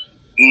 Yeah.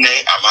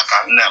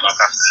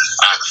 Amaka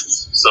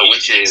asked. So,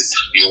 which is,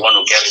 you want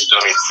to get into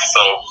it.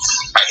 So,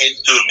 I hate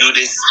to do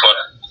this, but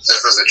this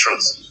is the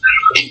truth.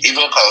 In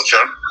Igbo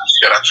culture,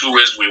 there are two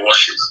ways we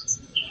worship.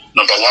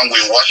 Number one,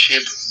 we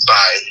worship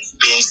by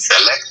being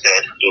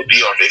selected to be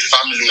of a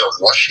family of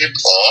worship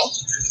or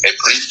a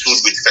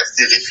priesthood with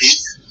festivities.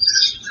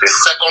 The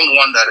second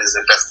one, that is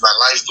a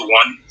personalized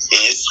one,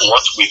 is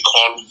what we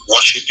call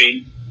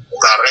worshiping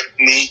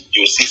directly.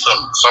 You see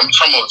some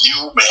of you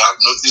may have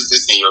noticed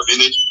this in your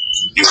village.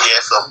 You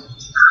hear some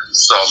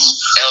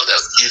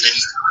elders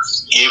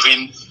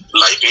giving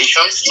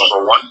libations.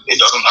 Number one, it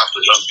doesn't have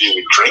to just be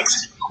with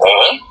drinks,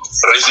 or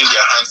raising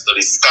their hands to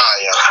the sky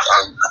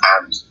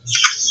and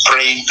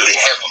praying to the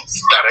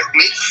heavens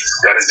directly.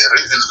 There is a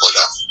reason for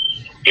that,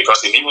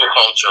 because in Igbo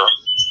culture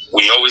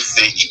we always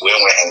say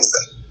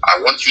I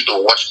want you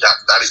to watch that.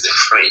 That is a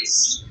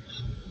phrase.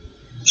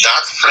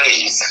 That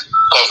phrase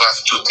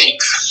covers two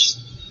things.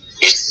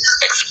 It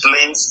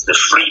explains the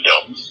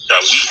freedom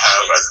that we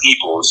have as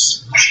Igbos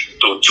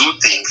to do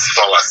things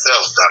for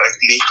ourselves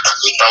directly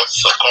without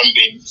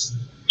succumbing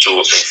to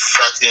a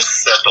certain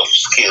set of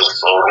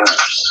skills or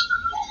rules.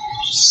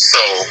 So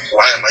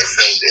why am I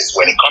saying this?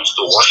 When it comes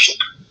to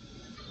worship,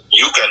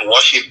 you can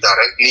worship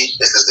directly.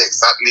 This is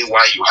exactly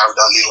why you have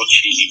that little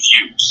cheese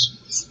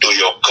used to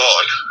your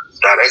God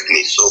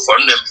directly. So for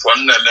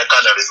Nemeka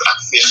that is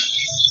asking,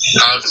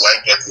 how do I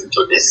get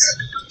into this?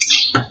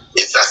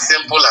 It's as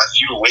simple as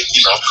you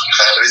waking up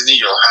and raising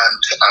your hand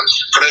and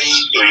praying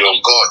to your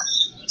God.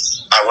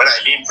 And when I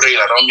mean pray,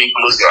 I don't mean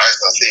close your eyes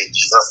and say, in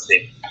Jesus'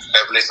 name,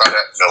 Heavenly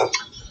Father. No,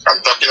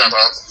 I'm talking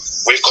about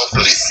wake up to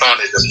the sun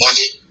in the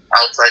morning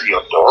outside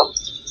your door.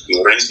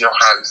 You raise your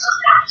hand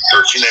to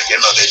Chineke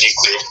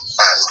Nonenike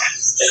and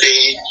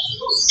say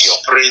your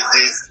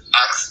praises,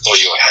 ask for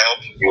your help.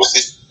 You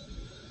see,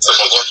 some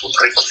of us will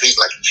pray for things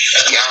like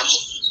yam.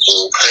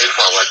 We'll pray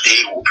for our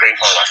day, we'll pray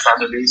for our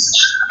families,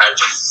 and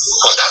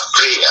for that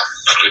prayer,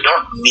 you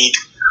don't need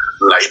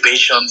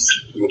libations,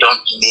 you don't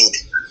need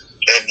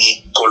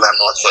any kola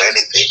nuts or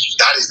anything.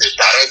 That is a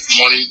direct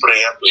morning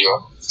prayer to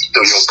your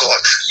God,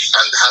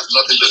 and has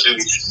nothing to do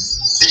with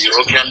the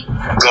European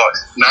God.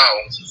 Now,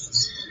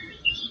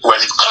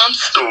 when it comes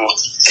to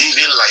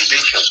giving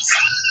libations,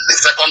 the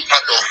second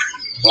part of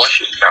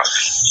worship now,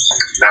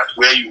 that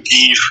where you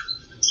give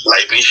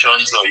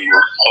libations or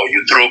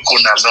you throw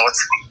kola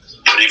nuts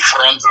to the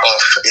front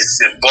of a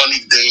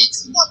symbolic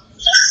deity,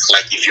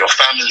 like if your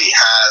family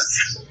has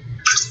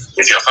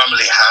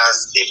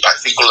a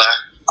particular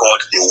God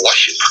they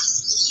worship.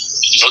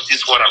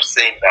 Notice what I'm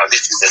saying now.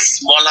 This is a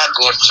smaller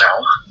God now,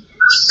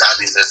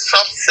 that is a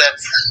subset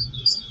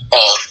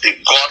of the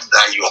God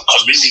that your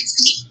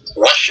community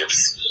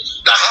worships,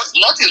 that has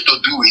nothing to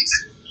do with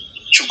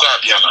Chukwu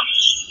Abiyama.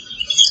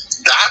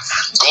 That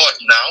God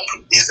now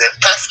is a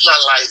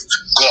personalized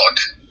God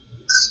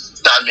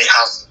that may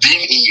have been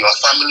in your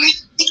family.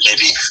 It may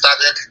be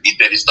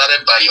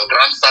started by your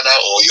grandfather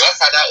or your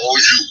father or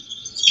you.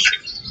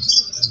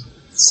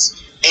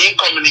 In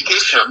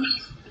communication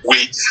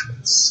with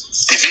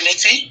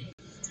divinity,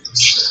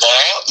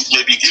 or it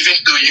may be given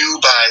to you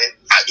by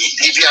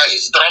a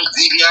strong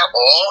divya,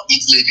 or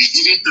it may be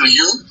given to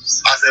you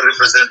as a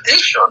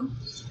representation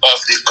of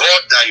the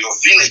God that your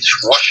village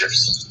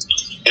worships.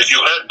 If you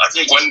heard, I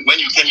think when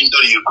you came into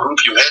your group,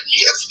 you heard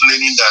me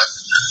explaining that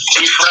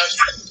different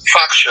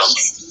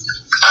factions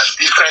and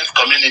different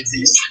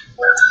communities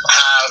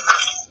have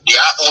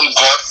their own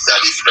God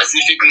that is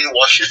specifically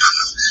worshipped,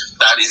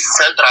 that is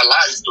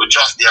centralized to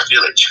just their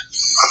village.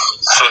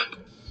 So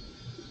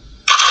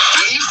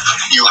if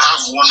you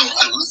have one of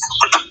those,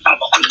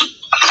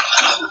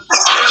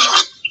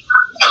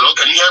 hello,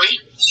 can you hear me?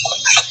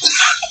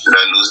 Did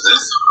I lose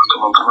this?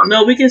 Come on.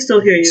 No, we can still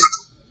hear you.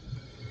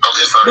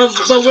 Okay, sorry.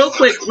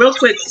 But real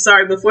quick,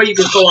 sorry, before you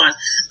can go on,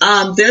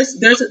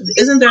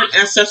 isn't there an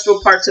ancestral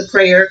part to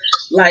prayer?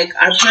 Like,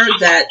 I've heard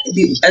that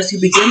as you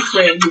begin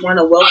praying, you want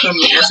to welcome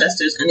your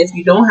ancestors, and if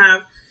you don't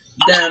have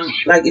them,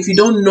 like if you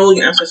don't know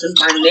your ancestors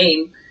by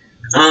name,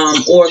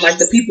 or like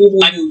the people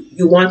who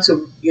you want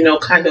to,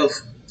 kind of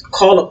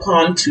call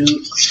upon to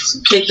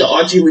take the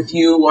orgy with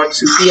you, or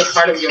to be a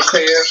part of your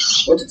prayer,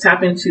 or to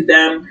tap into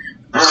them,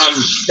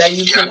 that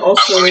you can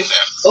also,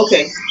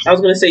 okay, I was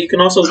going to say, you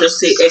can also just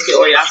say Eke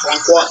or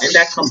Yafonqua, and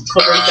that covers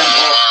them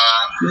all.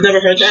 You've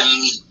never heard that?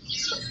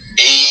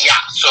 Yeah,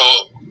 so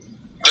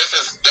this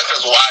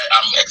is why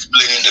I'm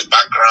explaining the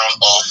background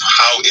of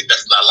how a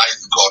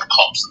personalized God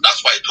comes.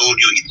 That's why I told told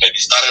you, it may be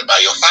started by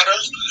your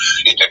fathers,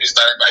 it may be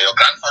started by your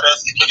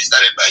grandfathers, it may be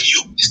started by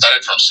you. It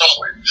started from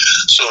somewhere.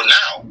 So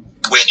now,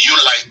 when you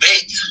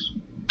libate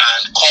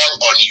and call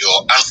on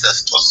your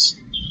ancestors,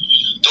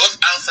 those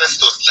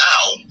ancestors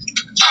now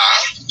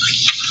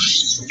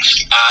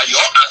are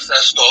your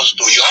ancestors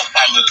to your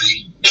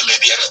family. They may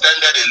be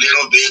extended a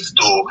little bit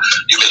to,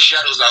 you may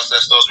share those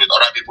ancestors with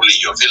other people in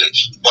your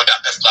village, but they're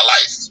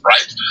personalized,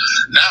 right?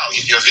 Now,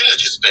 if your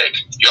village is big,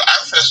 your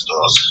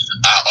ancestors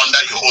are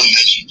under your own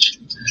lineage.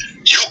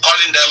 You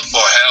calling them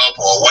for help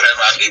or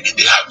whatever, maybe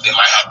they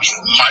might have been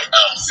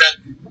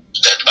sent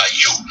by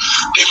you.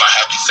 They might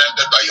have been sent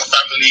by your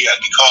family and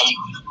become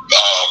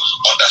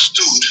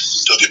understood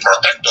to be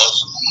protectors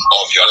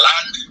of your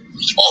land,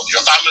 of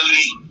your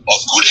family, of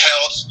good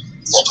health,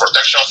 for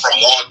protection from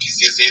war,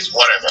 diseases,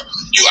 whatever.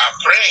 You are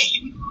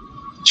praying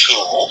to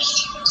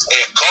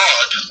a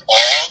god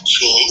or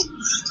to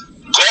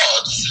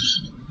gods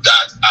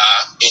that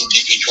are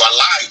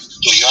individualized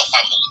to your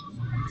family.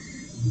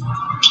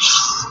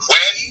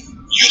 When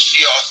you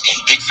see us in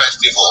big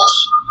festivals,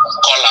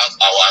 call out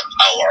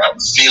our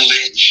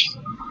village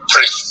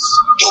priests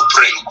to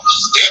pray.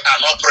 They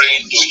are not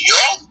praying to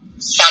your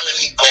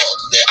family god.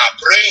 They are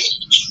praying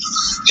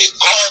the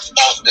God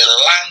of the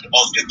land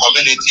of the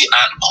community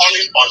and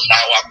calling on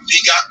our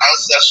bigger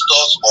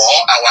ancestors or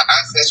our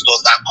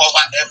ancestors that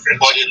cover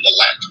everybody in the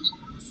land.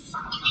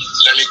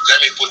 Let me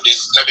put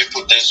this with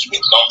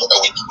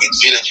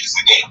villages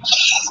again.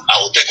 I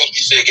will take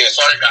Mpise again.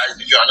 Sorry guys,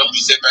 if you are not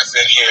Mpise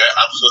person here,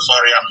 I'm so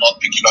sorry, I'm not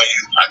picking on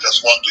you. I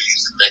just want to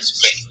use it to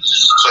explain.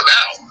 So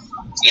now,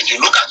 if you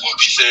look at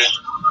Mpise,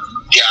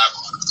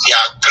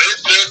 their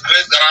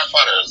great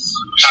grandfathers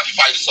had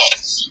 5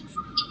 sons.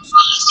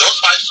 Those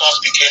 5 sons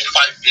became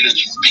 5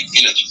 villages, big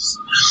villages.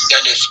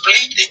 Then they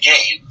split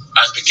again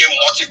and became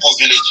multiple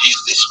villages.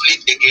 They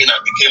split again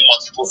and became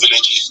multiple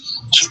villages.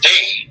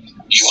 Today,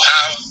 you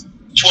have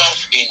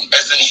 12 in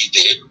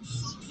Ezinhite.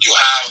 You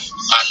have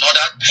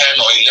another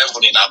 10 or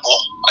 11 in Abo,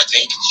 I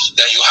think.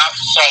 Then you have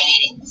some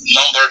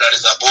number that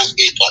is above 8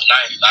 or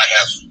 9 in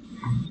Ayasu.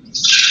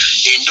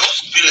 In those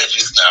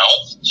villages now,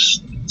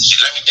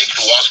 let me take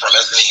the ones from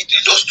Ezinhite.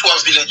 Those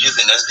 12 villages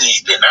in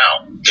Ezinhite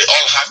now, they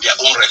all have their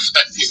own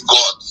respective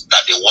gods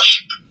that they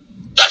worship.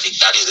 That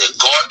is a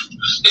god,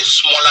 a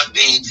smaller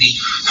deity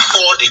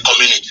for the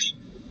community.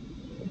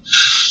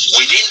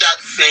 Within that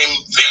same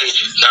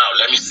villages now,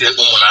 let me say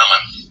Umunama,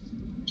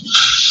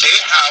 they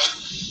have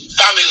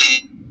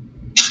families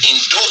in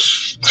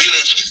those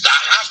villages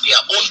that have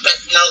their own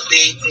personal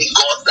deity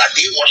gods that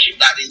they worship.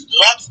 That is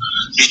not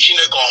the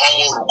Chineke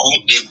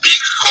Ohomuruku, the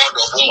big god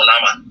of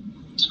Umunama.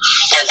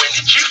 But when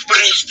the chief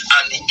priest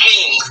and the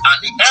kings and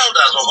the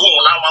elders of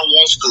Umunama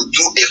wants to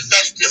do a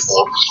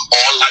festival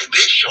or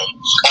libation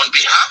on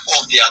behalf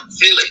of their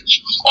village,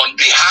 on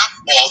behalf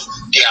of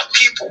their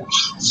people,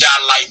 they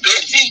are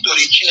libating to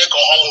the Chineke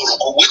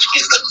Ohomuruku, which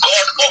is the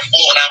god of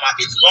Umunama.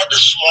 It's not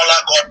the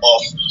smaller god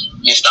of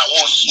Mr.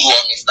 Osu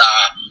or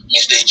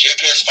Mr.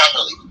 JK's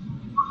family.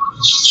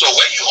 So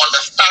when you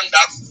understand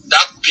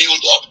that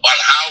build up on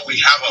how we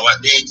have our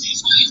deities,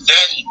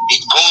 then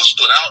it goes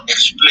to now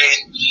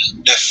explain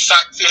the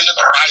certain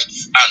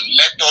rites and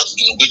methods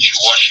in which you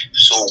worship.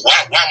 So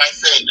why am I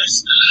saying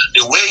this?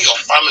 The way your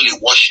family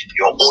worship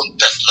your own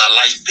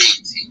personalized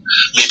deity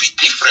may be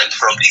different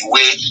from the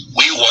way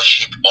we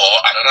worship or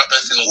another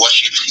person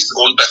worships his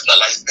own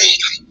personalized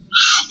deity.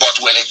 But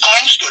when it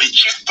comes to the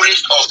chief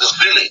priest of the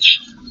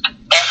village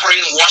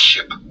offering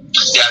worship,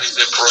 there is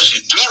a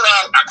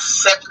procedural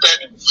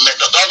accepted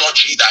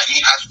methodology that he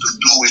has to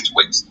do it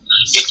with.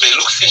 It may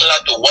look similar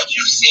to what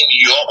you've seen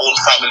your own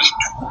family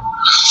do,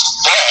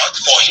 but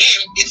for him,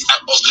 it's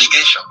an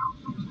obligation.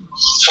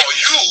 For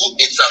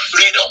you, it's a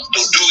freedom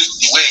to do it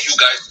the way you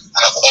guys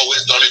have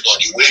always done it or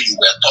the way you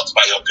were taught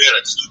by your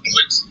parents to do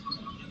it.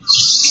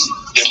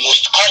 The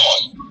most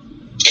common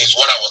is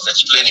what I was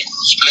explaining.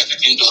 Split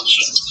it into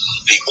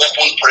 2. The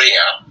open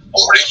prayer,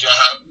 or raise your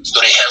hand to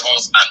the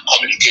heavens and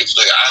communicate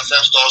to your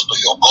ancestors, to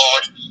your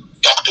God,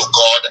 talk to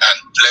God and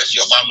bless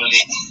your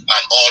family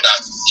and all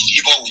that. In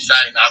Igbo, we say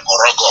in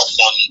Agorogo of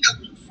Fonidu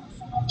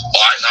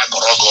or in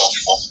Agorogo of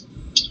Fon.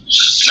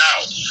 Now,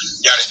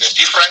 there is a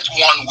different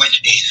one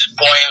which is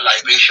pouring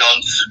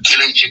libations,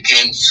 killing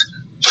chickens,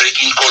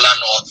 breaking kola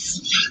nuts,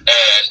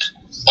 and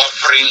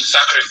offering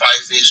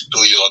sacrifices to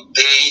your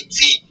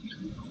deity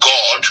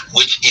God,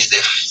 which is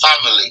a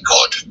family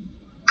God.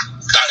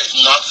 That is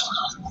not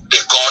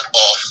the God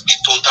of the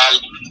total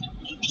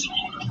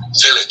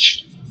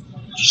village.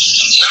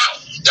 Now,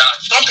 there are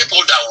some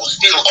people that will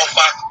still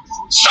offer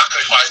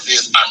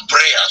sacrifices and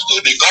prayers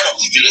to the God of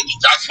the village.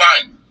 That's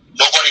fine.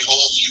 Nobody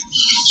holds you.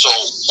 So,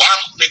 why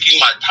I'm taking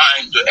my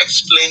time to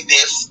explain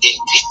this in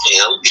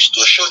detail is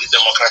to show the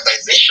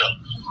democratization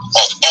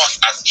of us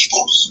as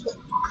Igbos.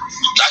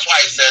 That's why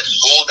I said,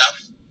 hold that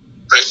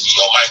praise to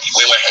your mighty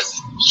way,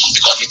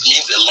 because it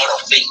means a lot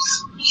of things.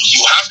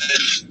 You have the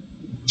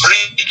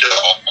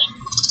freedom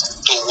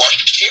to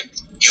worship.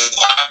 You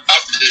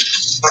have the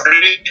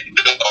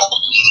freedom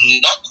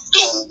not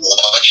to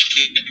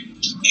worship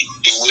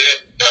the way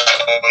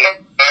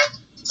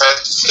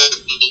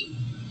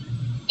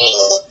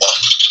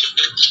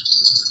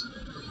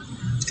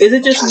Is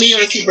it just me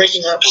or is he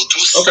breaking up? To do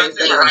Okay,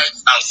 certain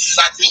rites and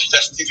certain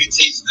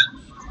festivities.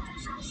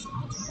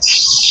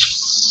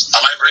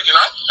 Am I breaking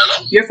up?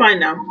 Hello? You're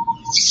fine now.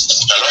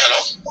 Hello?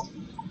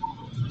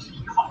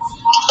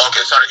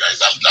 Okay, sorry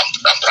guys, I'm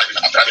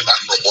driving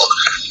back from work.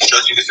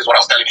 This is what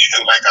I was telling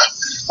you, like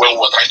when we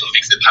were trying to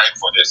fix the time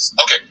for this.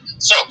 Okay,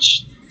 so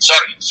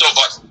sorry. So,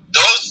 but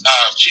those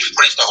chief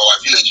priests of our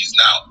villages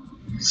now,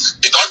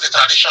 because the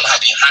tradition had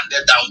been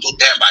handed down to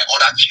them by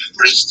other chief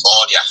priests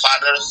or their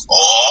fathers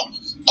or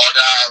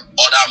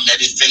other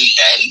medicine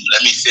men.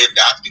 Let me say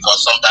that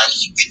because sometimes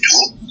we do.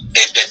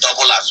 They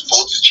double as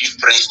both chief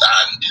priests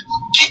and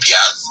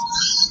GPs.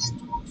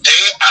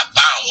 They are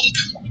bound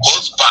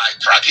both by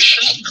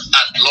tradition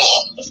and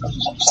law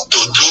to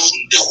do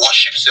the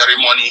worship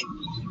ceremony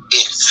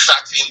in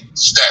certain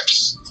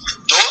steps.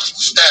 Those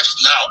steps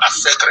now are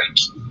sacred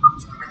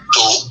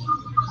to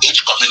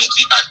each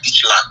community and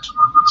each land.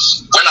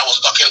 When I was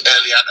talking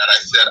earlier that I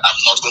said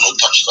I'm not going to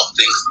touch some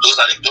things, those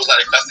are the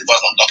festivals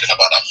I'm talking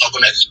about. I'm not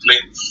going to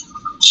explain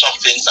some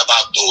things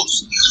about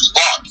those.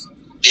 But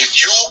if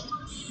you,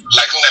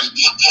 like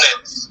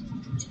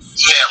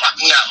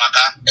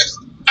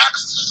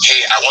asked,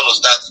 hey, I want to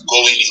start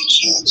going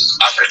into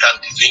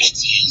African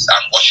divinities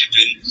and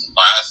worshiping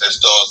my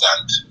ancestors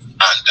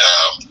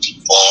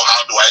or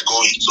how do I go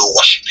into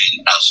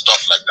worshiping and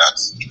stuff like that.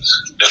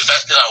 The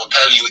first thing I will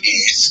tell you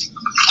is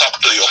talk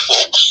to your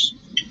folks,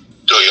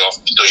 to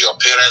your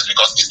parents,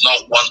 because it's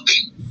not one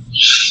thing.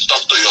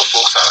 Talk to your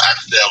folks and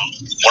ask them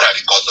what are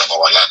the gods of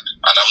our land.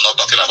 And I'm not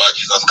talking about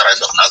Jesus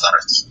Christ of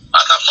Nazareth.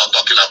 And I'm not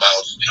talking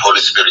about the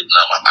Holy Spirit.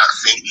 Now I'm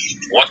asking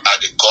what are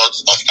the gods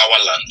of our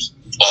land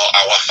or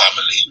our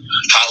family?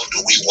 How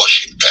do we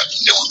worship them?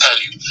 They will tell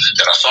you.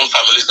 There are some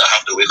families that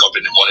have to wake up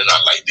in the morning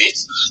and light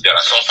it. There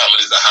are some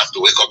families that have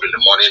to wake up in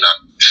the morning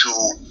and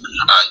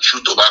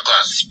chew tobacco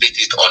and spit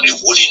it on a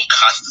wooden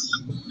cast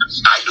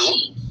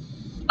idol.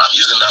 I'm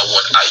using that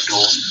word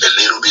idol a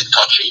little bit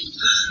touchy.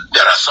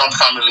 There are some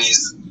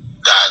families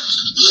that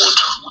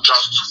would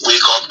just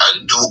wake up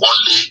and do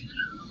only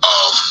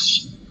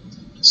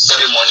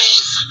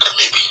ceremonies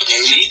maybe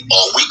daily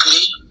or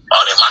weekly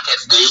on a market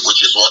day,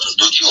 which is what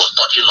Udochi was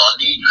touching on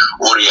the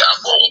Oria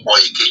for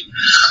Oike.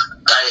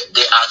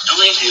 They are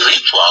doing the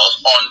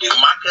rituals on the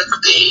market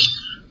day.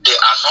 They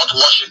are not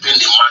worshiping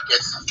the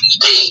market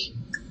day.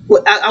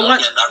 Well,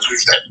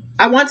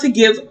 I want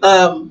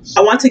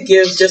to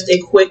give just a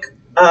quick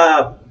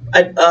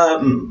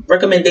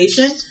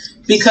recommendation,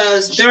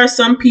 because there are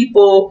some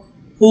people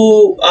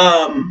who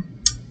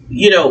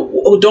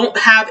who don't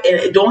have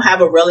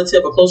a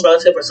relative, a close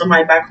relative, or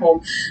somebody back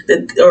home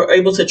that are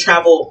able to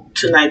travel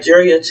to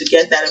Nigeria to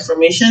get that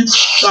information.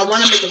 So I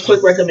want to make a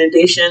quick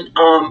recommendation.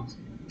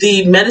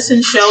 The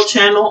Medicine Shell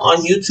channel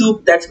on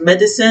YouTube, that's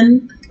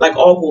medicine, like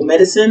all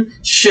medicine,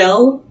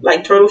 shell,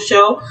 like turtle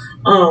shell,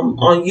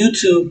 on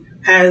YouTube,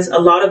 has a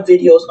lot of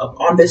videos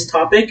on this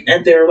topic,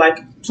 and they're like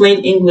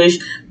plain English,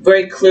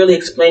 very clearly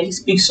explained. He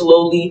speaks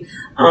slowly,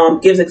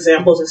 gives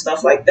examples and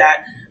stuff like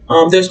that.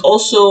 There's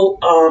also,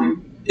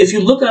 if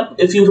you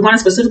want to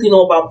specifically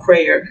know about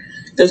prayer,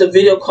 there's a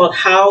video called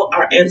How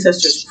Our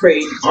Ancestors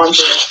Prayed on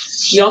there.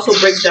 He also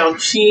breaks down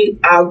Chi,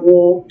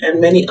 Agwo, and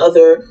many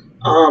other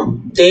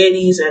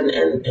deities and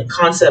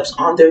concepts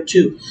on there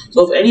too.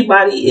 So if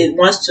anybody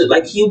wants to,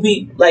 he'll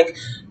be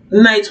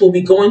Knights will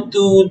be going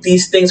through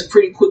these things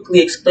pretty quickly,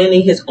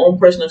 explaining his own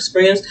personal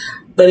experience.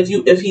 But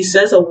if he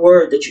says a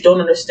word that you don't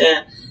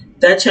understand,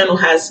 that channel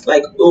has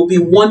it will be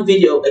one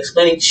video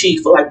explaining Chi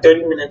for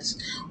 30 minutes,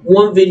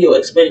 one video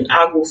explaining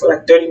Agwo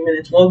for 30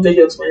 minutes, one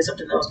video explaining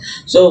something else.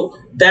 So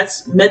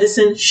that's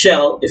Medicine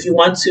Shell. If you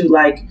want to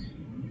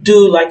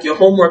do your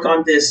homework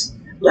on this,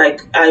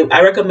 I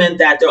recommend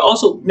that. There are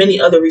also many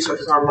other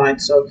resources online.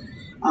 So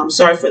I'm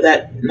sorry for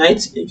that.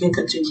 Knight, you can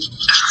continue.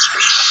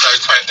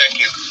 That's fine, thank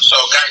you. So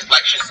guys,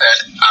 like she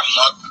said,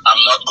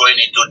 I'm not going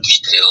into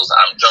details.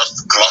 I'm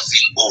just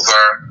glossing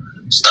over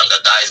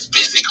standardized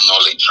basic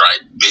knowledge,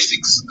 right?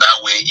 Basics.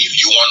 That way, if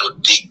you want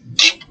to dig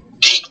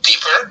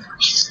deeper,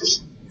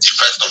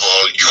 first of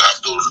all, you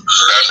have to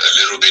learn a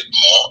little bit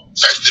more.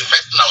 The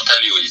first thing I'll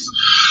tell you is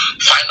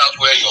find out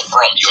where you're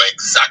from, your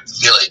exact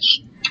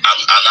village.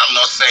 I'm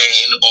not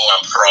saying,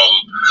 I'm from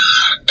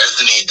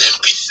Esni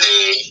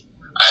Dempise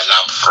and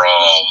I'm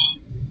from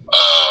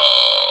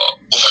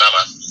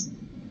Umunama.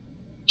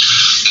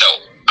 No,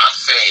 I'm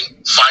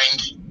saying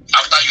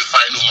after you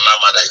find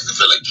Umunama, that is the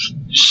village,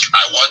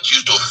 I want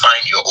you to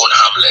find your own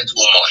hamlet,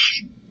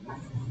 Umosh.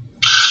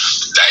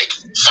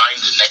 Find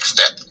the next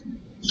step.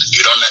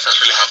 You don't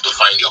necessarily have to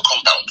find your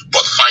compound,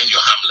 but find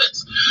your hamlet,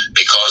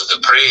 because the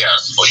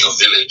prayers for your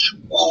village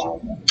will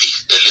be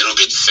a little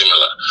bit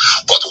similar.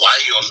 But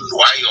while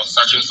you're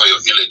searching for your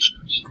village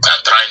and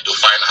trying to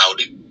find how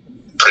they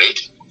prayed,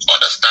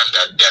 understand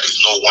that there is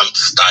no one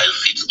style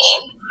fits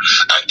all,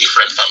 and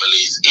different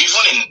families,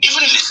 even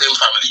in the same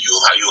family,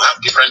 you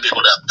have different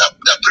people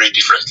that pray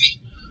differently.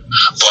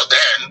 But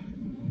then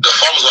the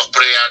forms of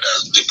prayer,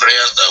 the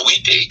prayers that we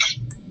take,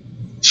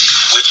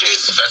 which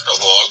is first of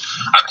all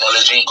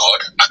acknowledging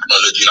God,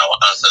 acknowledging our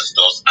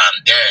ancestors, and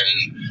then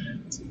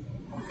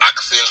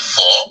asking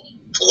for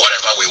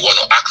whatever we want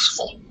to ask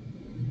for.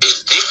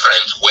 It's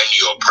different when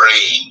you're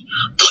praying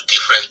to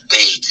different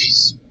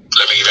deities.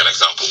 Let me give you an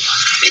example.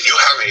 If you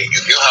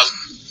have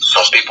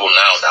some people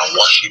now that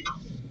worship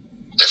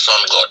the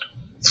sun god,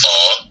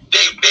 or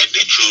they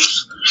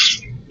choose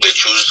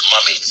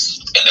mermaids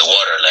in the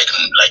water,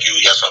 like you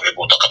hear some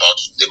people talk about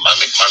the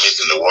mermaids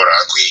in the water,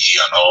 Agui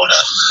and all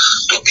that,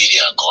 to be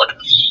their god.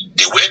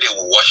 The way they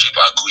will worship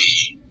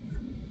Agui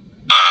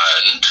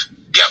and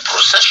their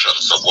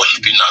processions of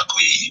worshiping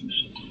Agui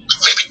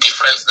may be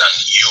different than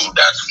you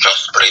that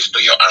just praise to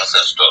your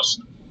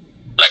ancestors.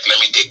 Like, let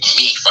me take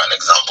me for an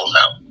example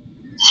now.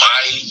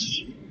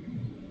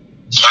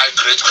 My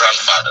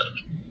great-grandfather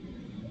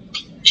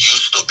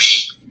used to be,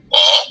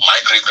 or my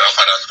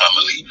great-grandfather's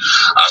family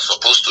are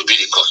supposed to be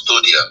the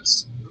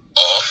custodians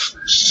of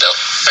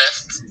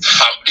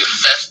the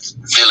first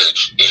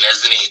village in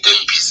Ezini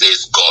Itempi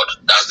says God.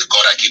 That's the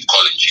God I keep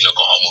calling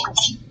Chinoko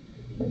Homoruku.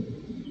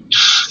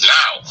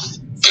 Now,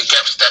 they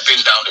kept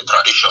stepping down the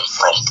tradition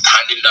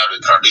handing down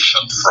the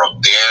tradition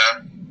from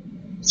their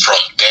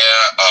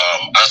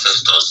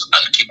ancestors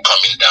and keep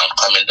coming down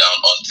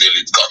until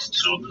it got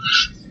to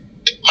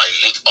my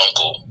late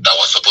uncle that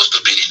was supposed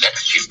to be the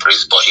next chief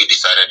priest, but he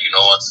decided, you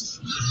know what,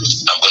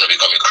 I'm going to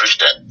become a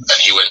Christian, and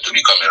he went to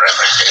become a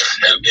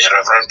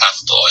reverend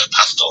pastor,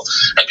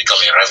 and become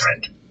a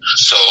reverend.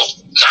 So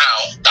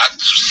now that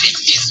seat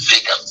is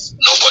vacant.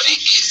 Nobody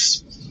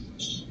is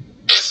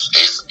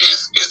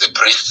the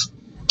priest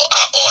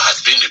or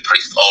has been the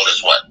priest all this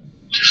while.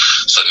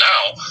 So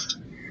now,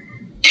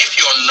 if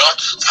you're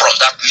not from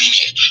that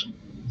lineage,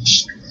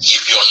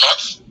 if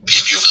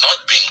you've not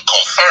been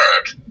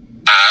conferred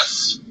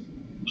as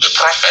the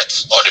prophet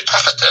or the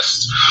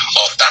prophetess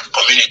of that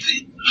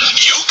community,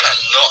 you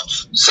cannot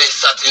say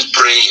certain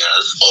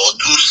prayers or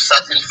do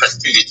certain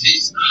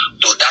festivities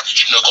to that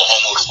Chinoko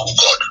Homoruku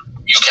God.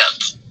 You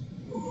can't.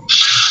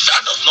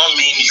 That does not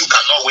mean you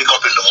cannot wake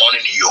up in the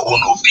morning in your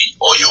own obi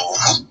or your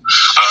ovu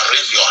and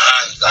raise your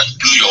hands and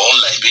do your own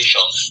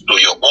libations to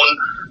your own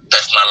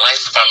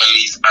personalized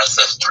family's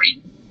ancestry,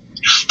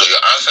 to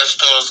your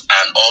ancestors,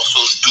 and also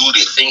do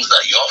the things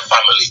that your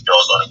family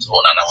does on its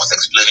own. And I was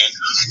explaining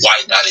why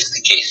that is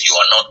the case. You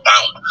are not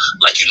bound.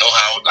 Like, you know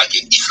how, like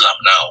in Islam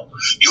now,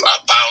 you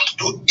are bound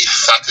to a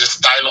certain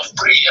style of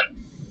prayer,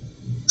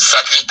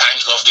 certain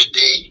times of the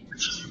day,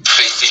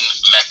 facing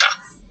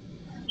Mecca.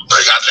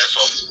 Regardless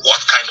of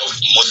what kind of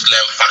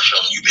Muslim faction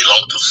you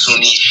belong to,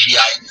 Sunni,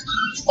 Shiite,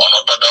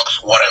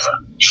 Unorthodox, whatever,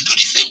 you do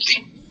the same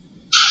thing.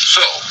 So,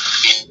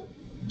 in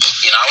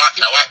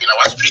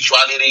our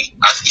spirituality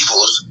as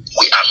Igbos,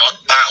 we are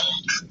not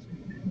bound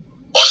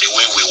on the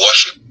way we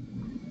worship.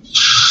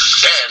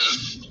 Then,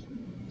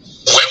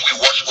 when we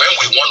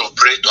want to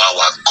pray to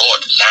our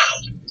God now,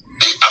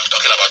 I'm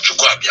talking about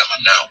Chukwu Abiyama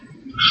now.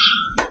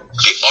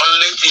 The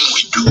only thing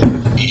we do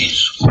is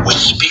we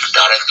speak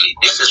directly.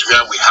 This is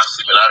where we have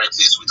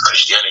similarities with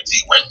Christianity.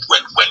 When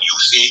you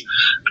see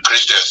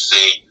Christians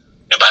say,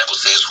 the Bible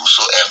says,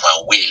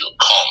 whosoever will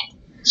come,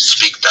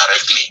 speak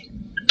directly.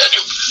 And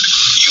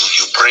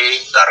you pray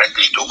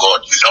directly to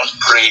God. You don't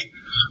pray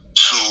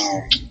to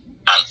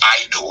an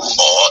idol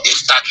or a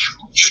statue.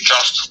 You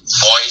just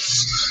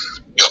voice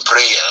your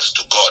prayers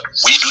to God.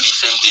 We do the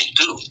same thing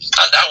too.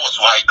 And that was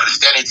why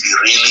Christianity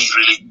really,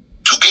 really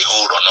took a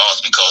hold on us,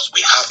 because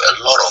we have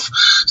a lot of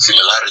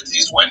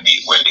similarities when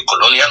the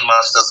colonial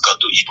masters got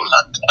to Igbo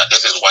land. And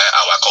this is why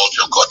our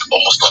culture got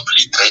almost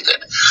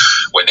obliterated.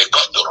 When they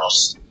got to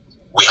us,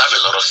 we have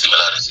a lot of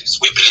similarities.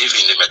 We believe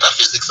in the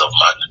metaphysics of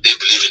man. They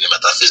believe in the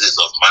metaphysics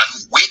of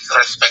man with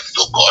respect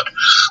to God.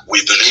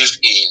 We believe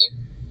in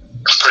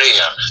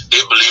prayer. They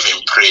believe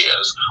in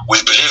prayers. We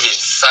believe in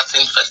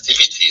certain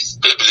festivities.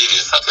 They believe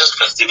in certain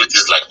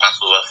festivities like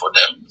Passover for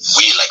them.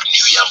 We like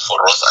New Yam for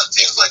us and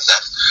things like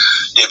that.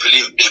 They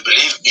believe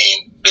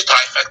in the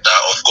trifecta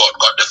of God,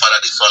 God the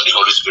Father, the Son, the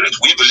Holy Spirit.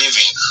 We believe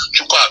in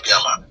Chukwu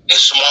Abiyama, the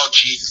small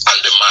G and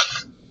the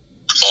man,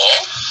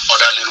 or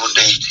other little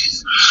deities.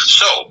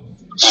 So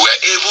we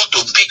were able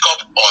to pick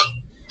up on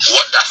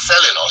what they're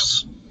selling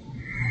us,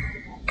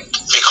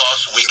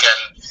 because we can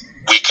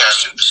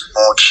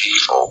small chi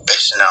or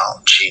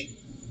personal chi.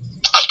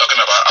 I'm talking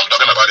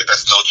about the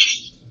personal chi.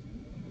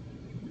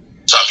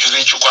 So I'm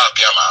using Chukwu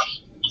Abiyama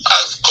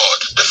as God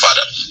the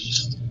Father.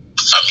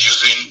 I'm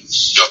using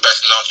your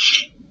personal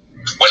chi.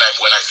 When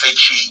I say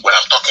chi, when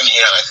I'm talking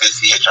here and I say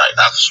CHI,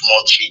 that's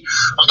small chi.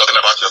 I'm talking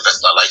about your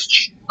personalized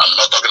chi. I'm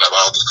not talking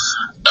about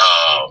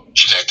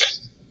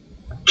Chineke.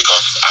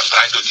 Because I'm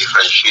trying to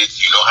differentiate.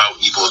 You know how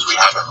Igbos, we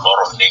have a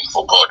lot of names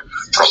for God,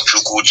 from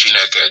Chukwu,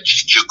 Chineke,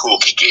 Chukwu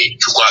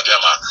Okike, Chukwu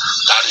Abiyama.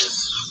 That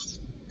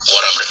is what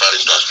I'm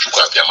referring to as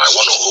Chukwu Abiyama. I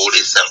want to hold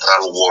a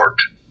central word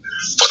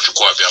for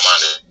Chukwu Abiyama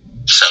and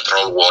a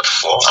central word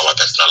for our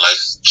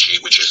personalized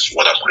chi, which is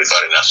what I'm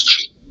referring as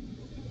chi.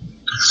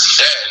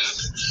 Then,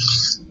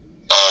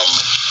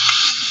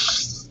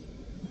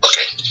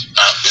 okay,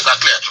 is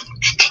that clear,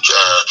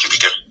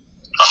 Chibike?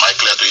 Am I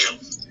clear to you?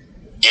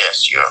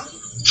 Yes, you are.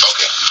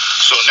 Okay,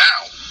 so now,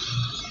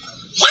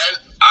 when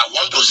I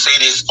want to say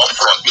say this up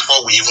front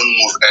before we even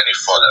move any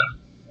further,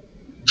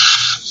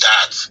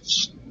 that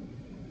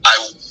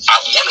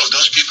I'm one of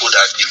those people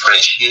that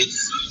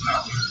differentiates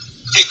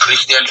the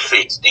Christian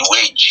faith, the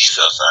way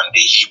Jesus and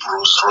the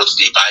Hebrews wrote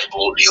the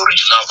Bible, the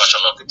original version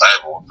of the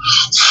Bible,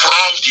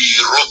 from the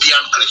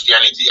European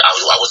Christianity.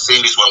 I was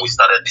saying this when we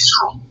started this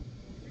room.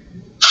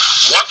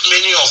 What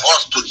many of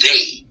us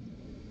today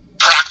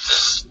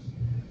practice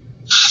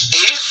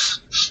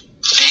is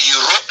the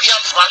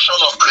European version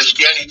of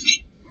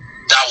Christianity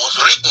that was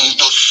written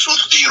to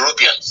suit the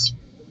Europeans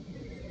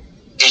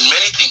in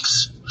many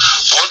things,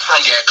 both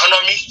from their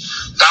economy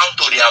down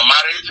to their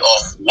marriage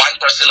of one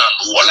person and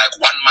like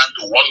one man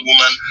to one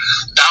woman,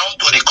 down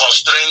to the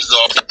constraints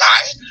of the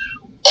die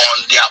on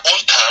their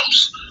own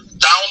terms,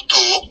 down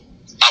to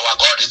our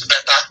God is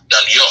better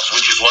than yours,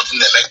 which is what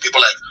make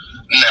people like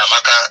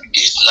Amaka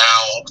is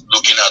now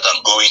looking at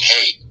and going,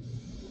 hey,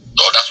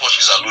 no, that's what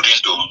she's alluding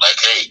to.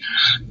 Like, hey,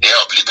 they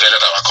obliterated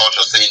our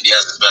culture saying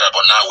theirs is better,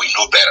 but now we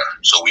know better,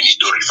 so we need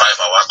to revive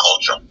our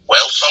culture.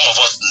 Well, some of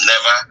us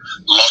never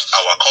lost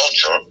our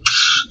culture.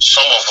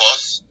 Some of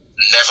us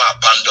never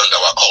abandoned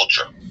our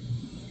culture.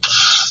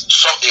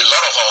 A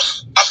lot of us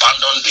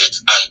abandoned it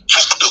and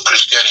took to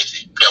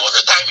Christianity. There was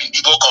a time in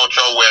Igbo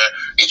culture where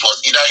it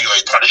was either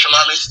you're a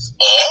traditionalist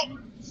or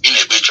in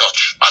a big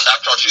church. And that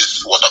church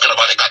we're talking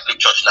about the Catholic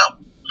Church now.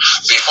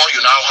 Before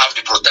you now have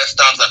the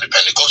Protestants and the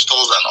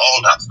Pentecostals and all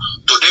that.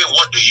 Today,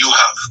 what do you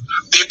have?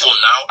 People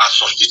now are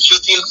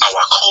substituting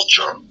our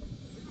culture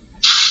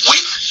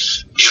with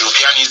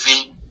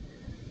Europeanism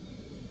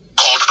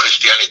called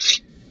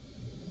Christianity.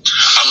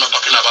 I'm not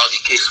talking about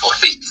the case for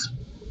faith,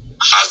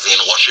 as in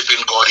worshiping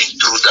God in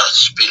truth and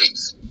spirit,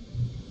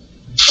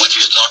 which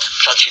is not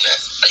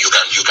churchiness. You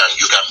can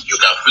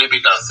flip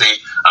it and say,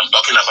 I'm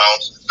talking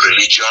about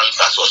religion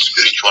versus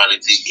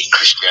spirituality in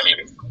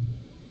Christianity.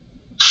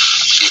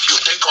 If you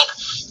take up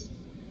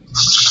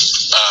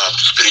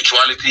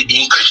spirituality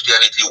in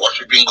Christianity,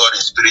 worshiping God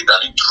in spirit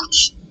and in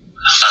truth,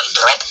 and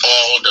drop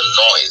all the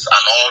noise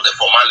and all the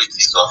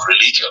formalities of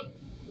religion,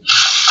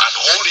 and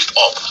hold it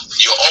up,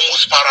 you're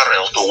almost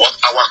parallel to what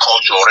our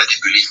culture already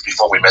believed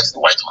before we met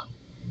the white man.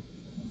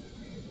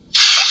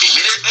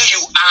 Immediately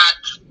you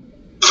add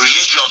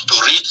religion to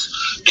it,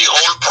 the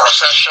whole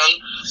procession.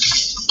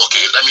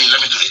 Okay, let me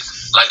do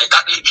this. Like the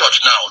Catholic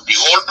Church now, the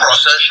whole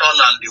procession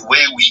and the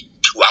way we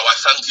do our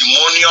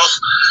sanctimonious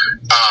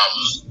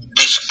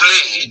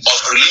display of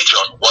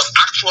religion was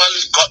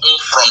actually gotten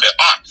from the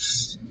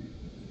arts.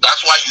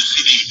 That's why you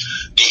see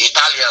the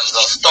Italians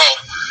and stuff,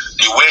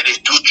 the way they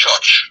do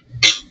church,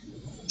 it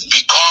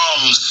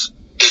becomes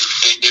a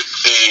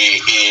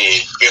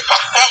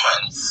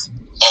performance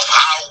of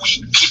how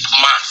we keep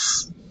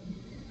mass.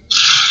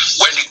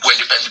 When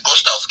the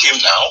Pentecostals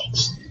came now,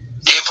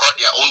 they brought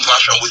their own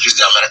version, which is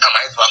the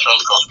Americanized version,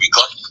 because we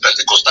got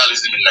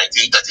Pentecostalism in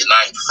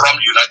 1939 from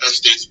the United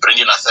States,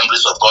 bringing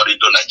Assemblies of God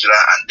into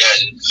Nigeria, and then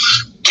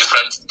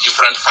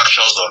different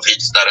factions of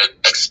it started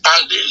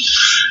expanding.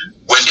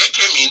 When they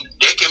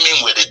came in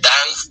with the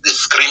dance, the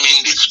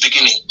screaming, the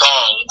speaking in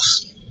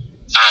tongues,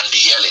 and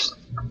the yelling.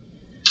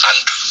 And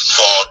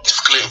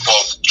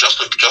just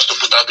to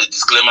put out the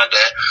disclaimer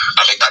there,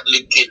 I'm a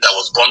Catholic kid that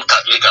was born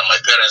Catholic, and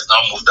my parents now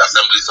moved to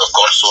Assemblies of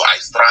God, so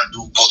I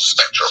straddle both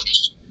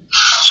spectrums.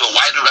 So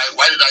why did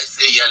I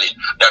say yelling?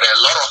 There are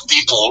a lot of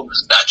people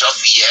that just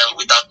yell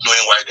without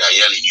knowing why they are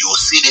yelling. You will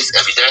see this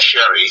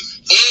evidentiary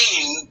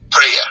in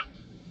prayer.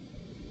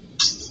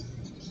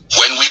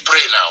 When we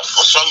pray now,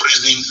 for some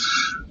reason,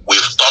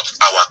 we've taught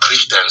our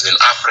Christians in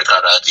Africa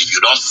that if you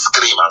don't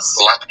scream and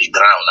slap the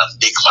ground and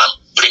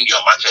bring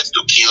your machete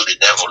to kill the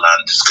devil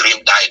and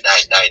scream, die,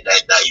 die, die,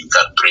 die, die, you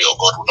can pray or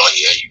God will not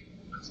hear you,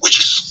 which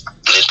is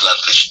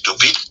blatantly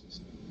stupid.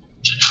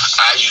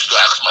 I used to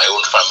ask my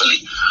own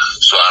family,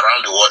 so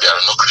around the world there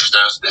are no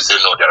Christians. They say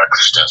no, there are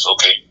Christians.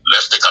 Okay,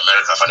 let's take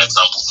America for an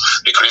example.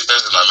 The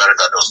Christians in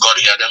America, does God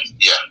hear them?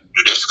 Yeah.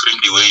 Do they scream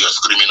the way you're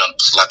screaming and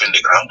slapping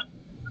the ground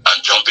and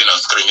jumping and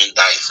screaming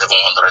die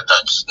 700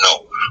 times?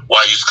 No.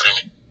 Why are you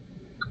screaming?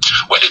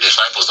 When the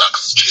disciples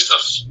asked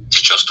Jesus,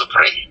 teach us to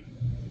pray,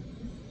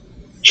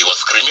 he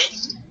was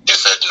screaming? They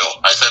said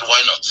no. I said,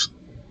 why not?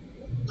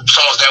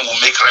 Some of them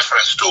will make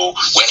reference to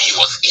when he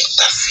was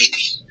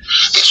interceding.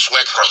 The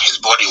sweat from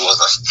his body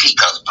was as thick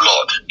as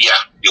blood. Yeah,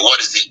 the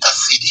word is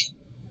interceding.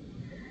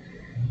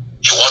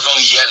 He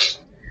wasn't yelling.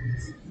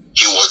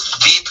 He was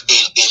deep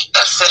in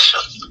intercession.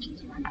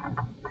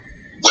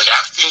 When they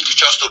asked him to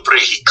just to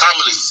pray, he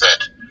calmly said,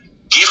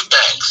 give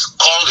thanks,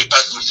 call the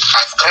person,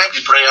 ascribe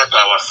the prayer to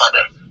our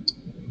Father.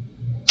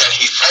 Then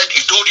he said, he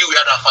told you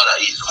where our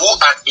Father is, who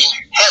art in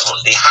heaven,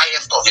 the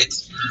highest of it.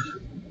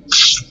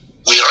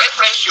 We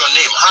reference your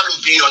name,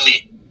 hallowed be your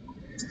name.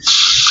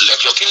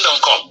 Let your kingdom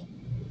come.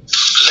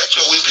 Let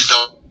your will be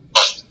done.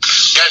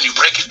 Then you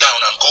break it down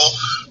and go,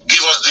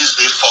 give us this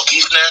day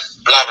forgiveness,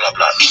 blah, blah,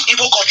 blah. In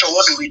Igbo culture,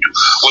 what do?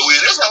 When we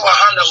raise our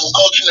hand and we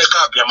call Chineke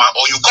Abiyama,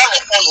 or you call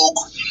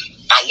Ofonogu,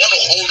 I want to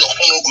hold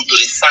Ofonogu to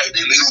the side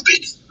a little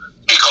bit,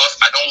 because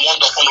I don't want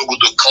Ofonogu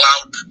to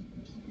cloud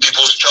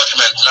people's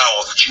judgment now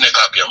of Chineke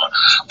Abiyama.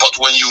 But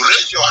when you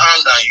raise your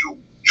hand and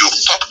you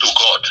talk to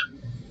God,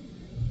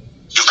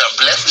 you can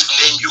bless His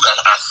name. You can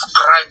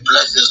ascribe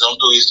blessings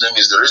unto His name.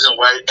 Is the reason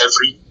why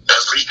every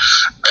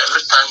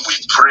time we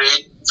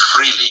pray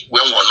freely,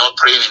 when we're not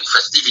praying in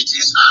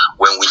festivities,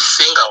 when we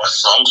sing our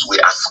songs, we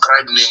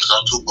ascribe names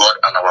unto God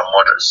and our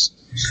mothers.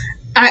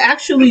 I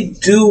actually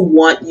do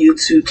want you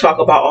to talk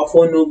about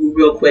Ofonogu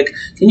real quick.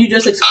 Can you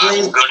just explain?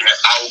 I will go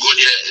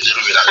there a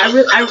little bit.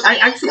 I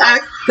actually,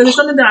 because it's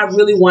something that I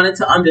really wanted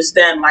to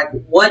understand. Like,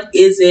 what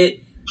is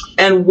it,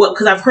 and what?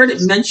 Because I've heard it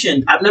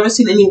mentioned. I've never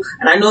seen any,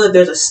 and I know that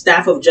there's a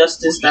staff of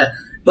justice that,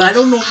 but I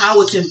don't know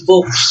how it's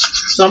invoked.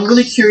 So I'm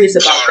really curious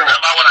about that.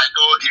 Remember when I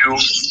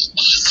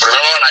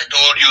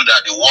told you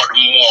that the word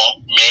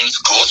 "more" means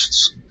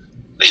ghosts.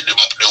 The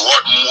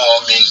word "more"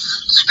 means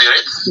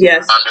spirit.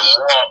 Yes. And the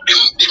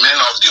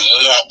meaning of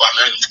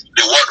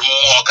the word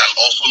 "more" can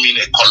also mean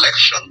a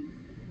collection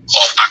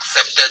of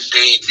accepted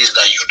deities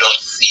that you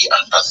don't see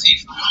and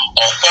perceive.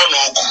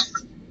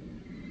 Ofonogu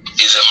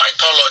is a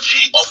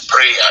mythology of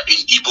prayer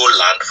in Igbo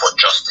land for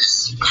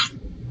justice.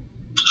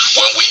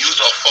 When we use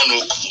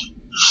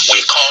Ofonogu, we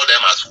call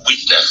them as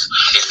witness.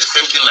 It's the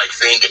same thing like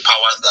saying the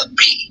powers that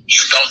be.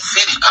 You don't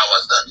see the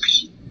powers that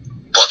be,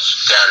 but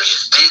there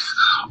is this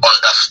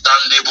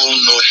understandable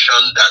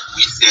notion that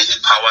we say the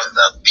powers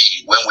that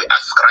be when we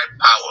ascribe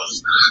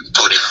powers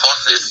to the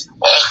forces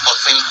or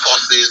unforeseen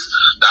forces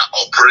that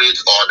operate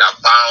or that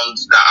abound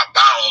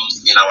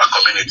in our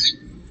community.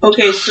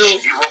 Okay,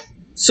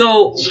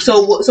 so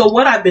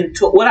what I've been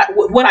told, what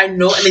I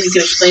know, and then you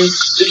can explain.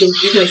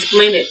 You can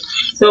explain it.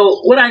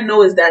 So what I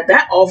know is that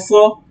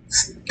Ofo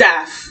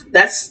staff,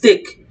 that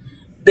stick,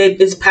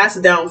 is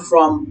passed down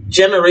from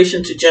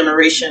generation to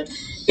generation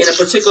in a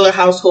particular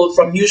household,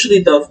 from usually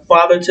the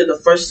father to the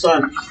first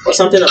son, or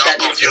something of that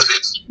nature.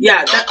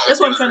 Yeah, that's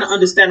what I'm trying to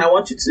understand. I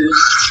want you to.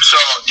 So,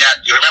 yeah,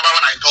 you remember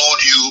when I told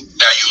you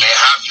that you may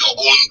have your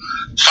own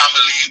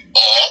family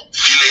or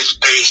village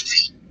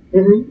deity,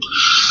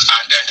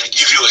 and then they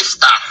give you a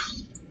staff,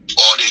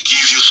 or they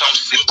give you some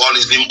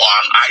symbolism or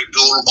an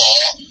idol,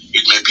 or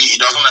it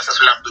doesn't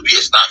necessarily have to be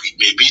a staff. It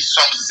may be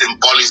some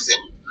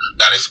symbolism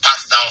that is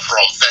passed down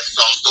from first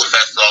sons to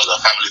first sons or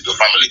family to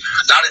family.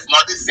 That is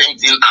not the same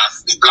thing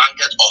as the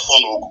blanket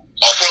Ofonogu.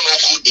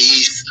 Ofonogu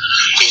is,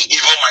 in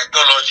Igbo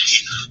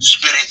mythology,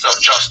 spirits of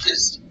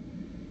justice.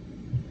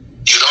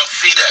 You don't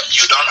see them.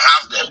 You don't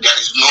have them. There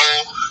is no.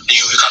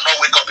 You cannot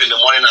wake up in the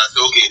morning and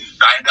say, okay,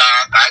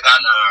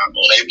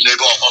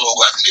 neighbor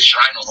Ofonogu, as in the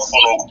shrine of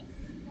Ofonogu.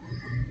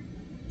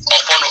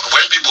 Ofonogu.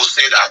 When people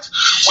say that,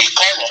 we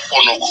call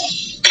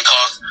Ofonogu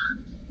because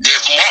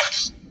they've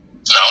morphed.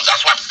 Now,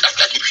 that's why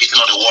I keep hitting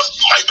on the word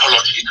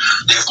mythology.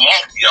 They've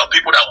morphed. There are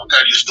people that will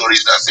tell you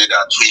stories that say they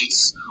are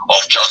twins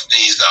of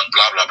justice and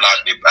blah, blah, blah,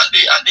 and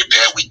they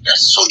bear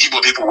witness. So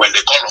Igbo people, when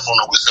they call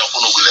Ofonogu, say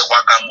Ofonogu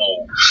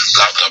Lewakamo,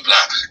 blah, blah,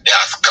 blah, they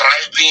are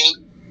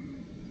ascribing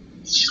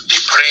the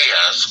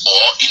prayers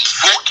or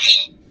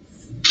invoking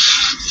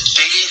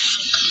these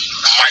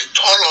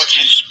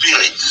mythology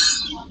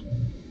spirits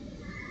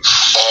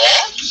or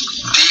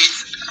these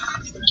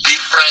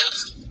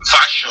different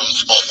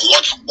versions of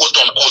what quote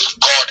unquote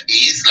God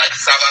is, like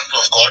servants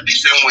of God, the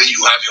same way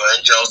you have your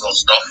angels and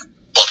stuff,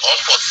 but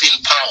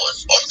unforeseen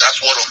powers of that's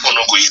what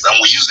Ofonogu is,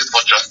 and we use it for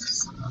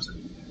justice.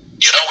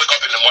 You don't wake up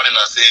in the morning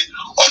and say,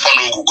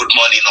 Ofonogu, good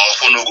morning, or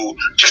Ofonogu,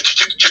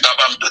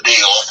 chitabam today,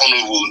 or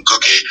Ofonogu,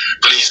 okay,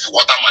 please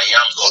water my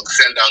yams, or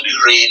send down the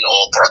rain,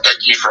 or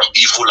protect me from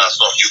evil and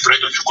stuff. You pray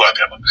to Chukwu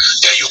Abiyama,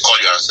 then you call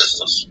your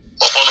ancestors.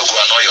 Ofonogu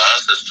are not your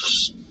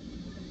ancestors.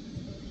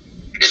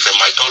 It's a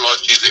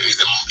mythology, it's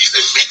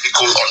a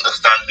mythical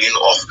understanding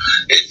of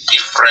a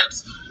different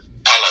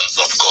balance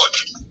of God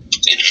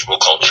in Igbo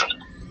culture.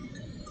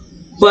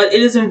 But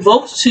it is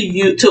invoked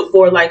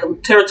for like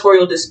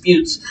territorial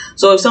disputes.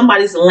 So if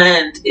somebody's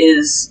land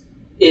is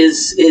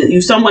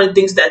if someone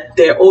thinks that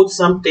they're owed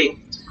something,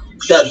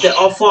 the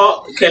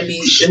offer can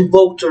be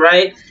invoked,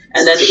 right?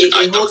 And then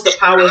it invokes the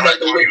powers of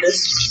the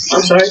witness.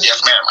 I'm sorry?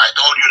 Yes, ma'am. I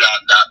told you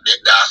that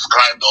they are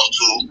ascribed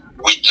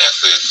unto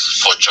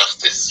witnesses for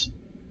justice.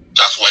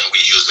 That's when we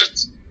use it.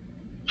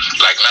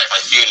 Like now, if I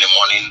see you in the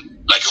morning,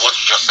 like what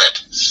you just said,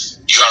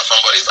 you and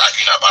somebody is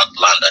arguing about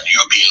land and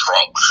you're being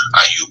wrong,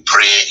 and you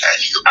pray and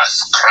you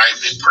ascribe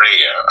the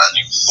prayer and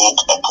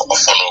invoke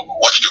Ofonogu.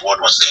 What the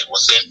word was saying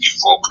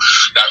invoke.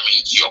 That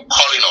means you're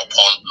calling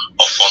upon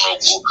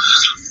Ofonogu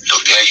to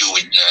bear you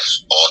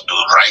witness or to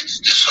right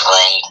this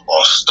wrong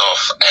or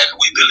stuff, and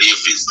we believe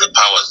it's the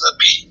powers that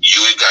be.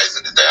 You guys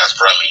in the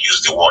diaspora may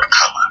use the word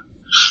karma.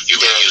 You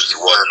may use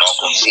the word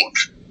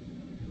non-good.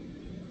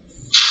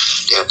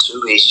 There are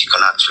two ways you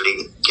can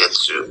actually get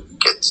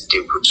the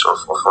roots of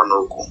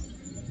Ofonogu.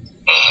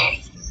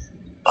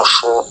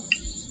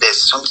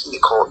 There's something they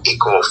call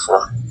Ego Ofo.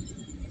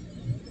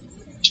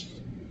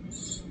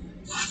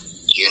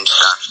 You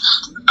understand?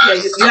 Yeah,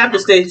 you have to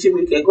stay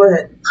Chiwike. Go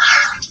ahead.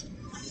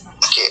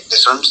 Okay,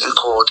 there's something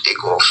called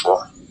Ego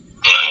Ofo.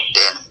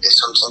 Then there's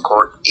something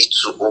called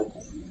Itu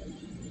Ogu.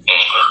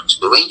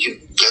 So when you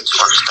get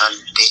to understand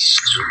these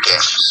two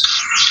terms,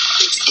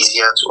 it's it's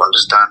easier to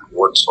understand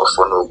what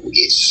Ofonogu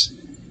is.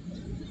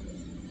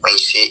 When you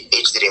say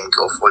H didn't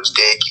go for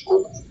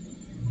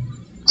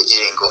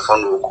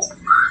Ofonogu,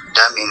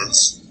 that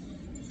means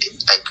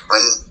like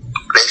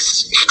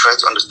if you try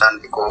to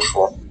understand the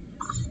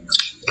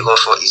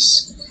Igofo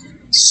is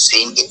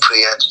saying a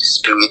prayer to the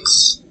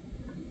spirits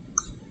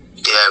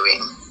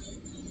therein.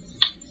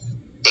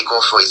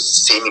 Igofo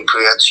is saying a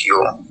prayer to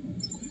your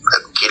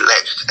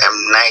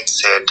Knight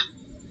said,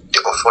 the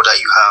offer that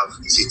you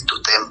have is a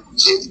totem,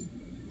 is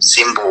a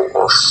symbol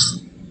of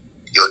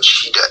your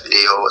chi,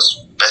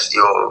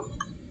 your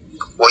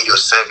what you're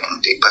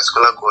serving, the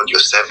particular god you're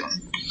serving.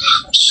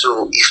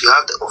 So if you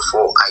have the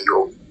offer and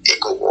your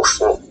ego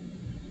offer,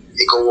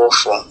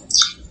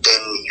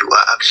 then you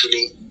are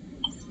actually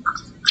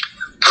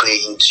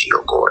praying to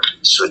your god.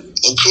 So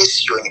in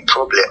case you're in a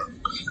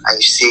problem and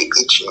you say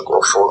each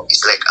offer,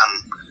 it's like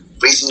I'm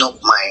bringing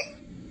up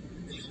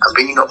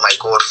my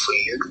god for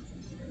you.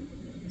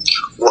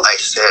 What I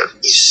serve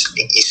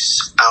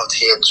is out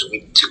here to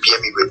bear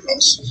me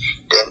witness.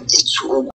 Then it will